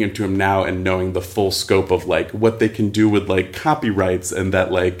just getting into him now and knowing the full scope of like what they can do with like copyrights, and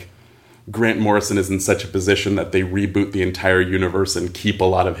that like Grant Morrison is in such a position that they reboot the entire universe and keep a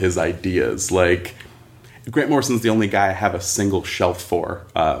lot of his ideas. Like Grant Morrison's the only guy I have a single shelf for,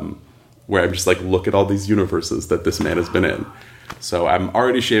 where I'm just like, look at all these universes that this man has been in. So I'm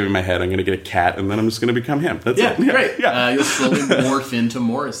already shaving my head. I'm going to get a cat, and then I'm just going to become him. That's it. Great. Yeah. You'll slowly morph into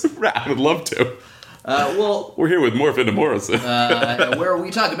Morrison. I would love to. Well, we're here with Morph into Morrison, where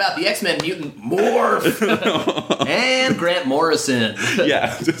we talk about the X-Men mutant Morph and Grant Morrison.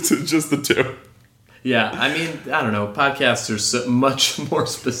 Yeah, just the two. Yeah, I mean, I don't know. Podcasts are so much more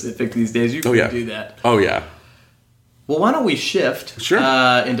specific these days. You can do that. Oh yeah. Well, why don't we shift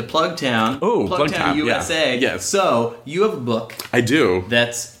into Plugtown? Oh, Plugtown, USA. Yeah. Yes. So you have a book. I do.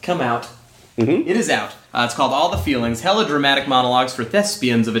 That's come out. It is out. It's called All the Feelings: Hella Dramatic Monologues for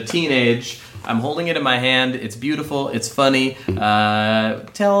Thespians of a Teenage. I'm holding it in my hand. It's beautiful. It's funny.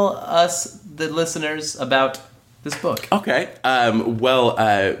 Tell us, the listeners, about this book. Okay.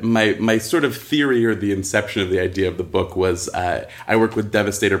 My sort of theory, or the inception of the idea of the book, was I work with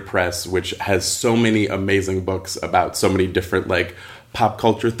Devastator Press, which has so many amazing books about so many different like pop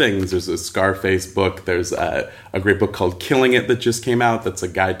culture things. There's a Scarface book. There's a great book called Killing It that just came out. That's a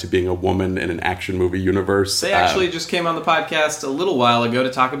guide to being a woman in an action movie universe. They actually just came on the podcast a little while ago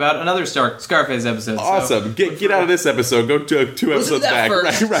to talk about another Scarface episode. Awesome. So get out of this episode. Go to two episodes back.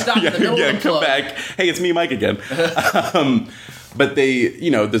 First. Right. Stop in the middle of the come plug. back. Hey, it's me, Mike, again. But they,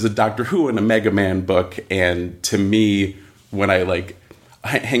 there's a Doctor Who and a Mega Man book, and to me, when I like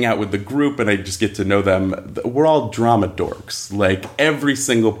hang out with the group and I just get to know them, we're all drama dorks. Like, every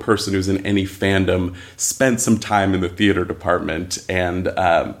single person who's in any fandom spent some time in the theater department, and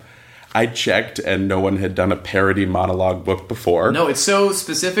I checked, and no one had done a parody monologue book before. No, it's so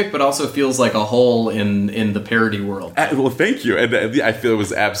specific, but also feels like a hole in the parody world. Well, thank you. And I feel it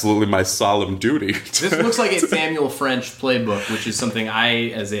was absolutely my solemn duty. This looks like a Samuel French playbook, which is something I,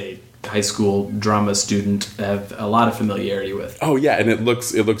 as a high school drama student, have a lot of familiarity with. Oh yeah, and it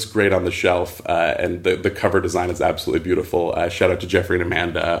looks great on the shelf, and the cover design is absolutely beautiful. Shout out to Jeffrey and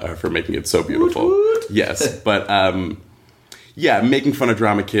Amanda for making it so beautiful. Woot woot. Yes, but yeah, making fun of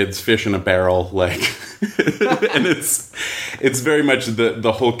drama kids, fish in a barrel, like, and it's very much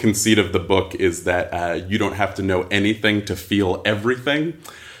the whole conceit of the book is that you don't have to know anything to feel everything.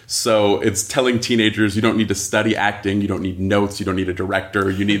 So it's telling teenagers you don't need to study acting, you don't need notes, you don't need a director,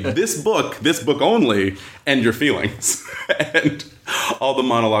 you need this book only, and your feelings. And all the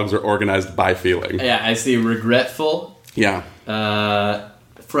monologues are organized by feeling. Yeah, I see regretful. Yeah.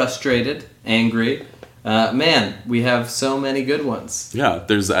 Frustrated, angry, Man, we have so many good ones. Yeah,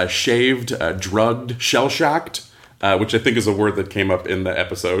 there's shaved, drugged, shell-shocked, which I think is a word that came up in the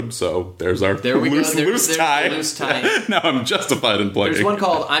episode. So there's our loose tie. Loose tie. Now I'm justified in plugging. There's one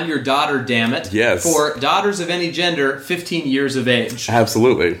called I'm Your Daughter, Damn It. Yes. For daughters of any gender, 15 years of age.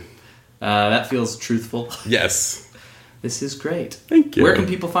 Absolutely. That feels truthful. Yes. This is great. Thank you. Where can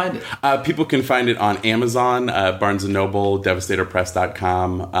people find it? People can find it on Amazon, Barnes & Noble,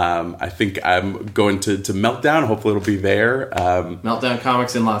 DevastatorPress.com. I think I'm going to Meltdown. Hopefully it'll be there. Meltdown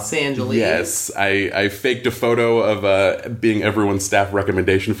Comics in Los Angeles. Yes. I faked a photo of being everyone's staff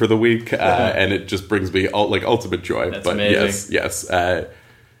recommendation for the week, and it just brings me ultimate joy. That's but amazing. Yes.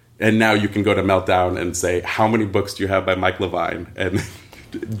 And now you can go to Meltdown and say, how many books do you have by Mike Levine? And...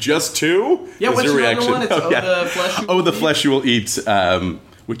 Just 2? Yeah, what's your reaction? One? It's the Flesh You Oh, Will the Eat? Flesh You Will Eat,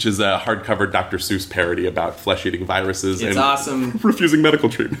 which is a hardcover Dr. Seuss parody about flesh-eating viruses It's and awesome. refusing medical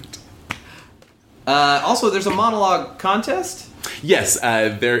treatment. Also, there's a monologue contest. Yes,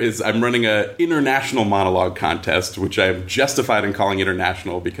 there is. I'm running an international monologue contest, which I am justified in calling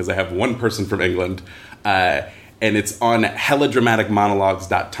international because I have one person from England, and it's on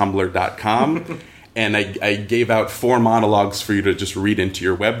helladramaticmonologues.tumblr.com. And I gave out 4 monologues for you to just read into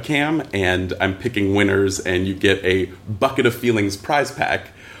your webcam, and I'm picking winners, and you get a Bucket of Feelings prize pack,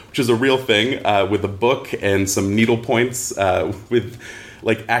 which is a real thing, with a book and some needle points, with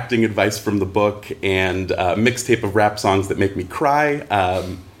like acting advice from the book, and a mixtape of rap songs that make me cry.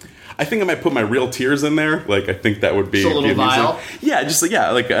 I think I might put my real tears in there. Like, I think that would be... Just a little vial? Yeah, just like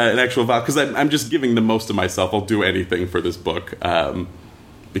an actual vial, because I'm just giving the most of myself. I'll do anything for this book.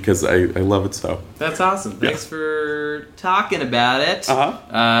 Because I love it so. That's awesome. Thanks for talking about it.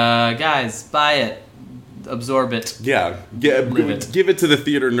 Guys, buy it. Absorb it. Yeah. Live it. Give it to the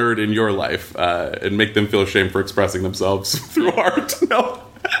theater nerd in your life and make them feel ashamed for expressing themselves through art. No,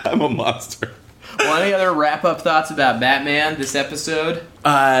 I'm a monster. Well, any other wrap-up thoughts about Batman this episode?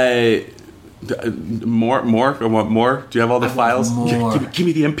 More? I want more. Do you have all the files? more. Yeah, give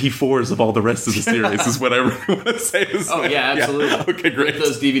me the MP4s of all the rest of the series is what I really want to say. Yeah, absolutely. Yeah. Okay, great.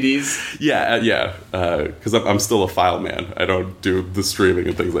 Those DVDs? Yeah. Because I'm still a file man. I don't do the streaming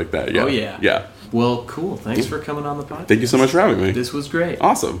and things like that. Yeah. Oh, yeah. Yeah. Well, cool. Thanks for coming on the podcast. Thank you so much for having me. This was great.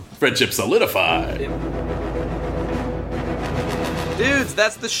 Awesome. Friendship solidified. Dudes,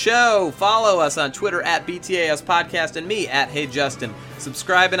 that's the show. Follow us on Twitter at BTAS Podcast and me at Hey Justin.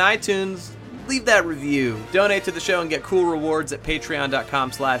 Subscribe in iTunes. Leave that review. Donate to the show and get cool rewards at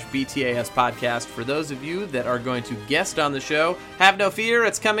patreon.com/BTAS Podcast. For those of you that are going to guest on the show, have no fear,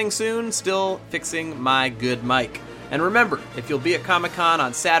 it's coming soon. Still fixing my good mic. And remember, if you'll be at Comic-Con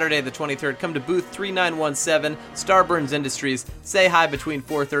on Saturday the 23rd, come to booth 3917, Starburns Industries. Say hi between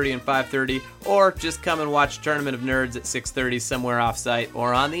 4:30 and 5:30, or just come and watch Tournament of Nerds at 6:30 somewhere off-site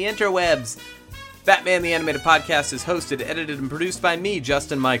or on the interwebs. Batman the Animated Podcast is hosted, edited, and produced by me,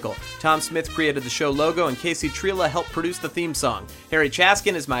 Justin Michael. Tom Smith created the show logo, and Casey Trela helped produce the theme song. Harry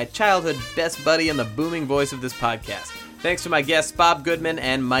Chaskin is my childhood best buddy and the booming voice of this podcast. Thanks to my guests Bob Goodman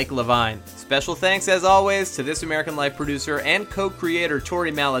and Mike Levine. Special thanks, as always, to This American Life producer and co-creator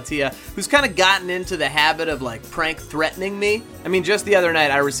Tori Malatia, who's kind of gotten into the habit of, prank threatening me. I mean, just the other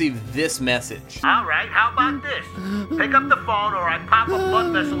night, I received this message. All right, how about this? Pick up the phone or I pop a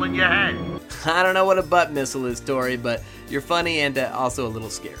blood missile in your head. I don't know what a butt missile is, Tori, but you're funny and also a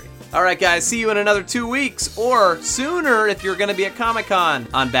little scary. All right, guys, see you in another 2 weeks, or sooner if you're going to be at Comic-Con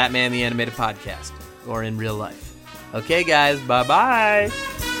on Batman the Animated Podcast, or in real life. Okay, guys, bye-bye.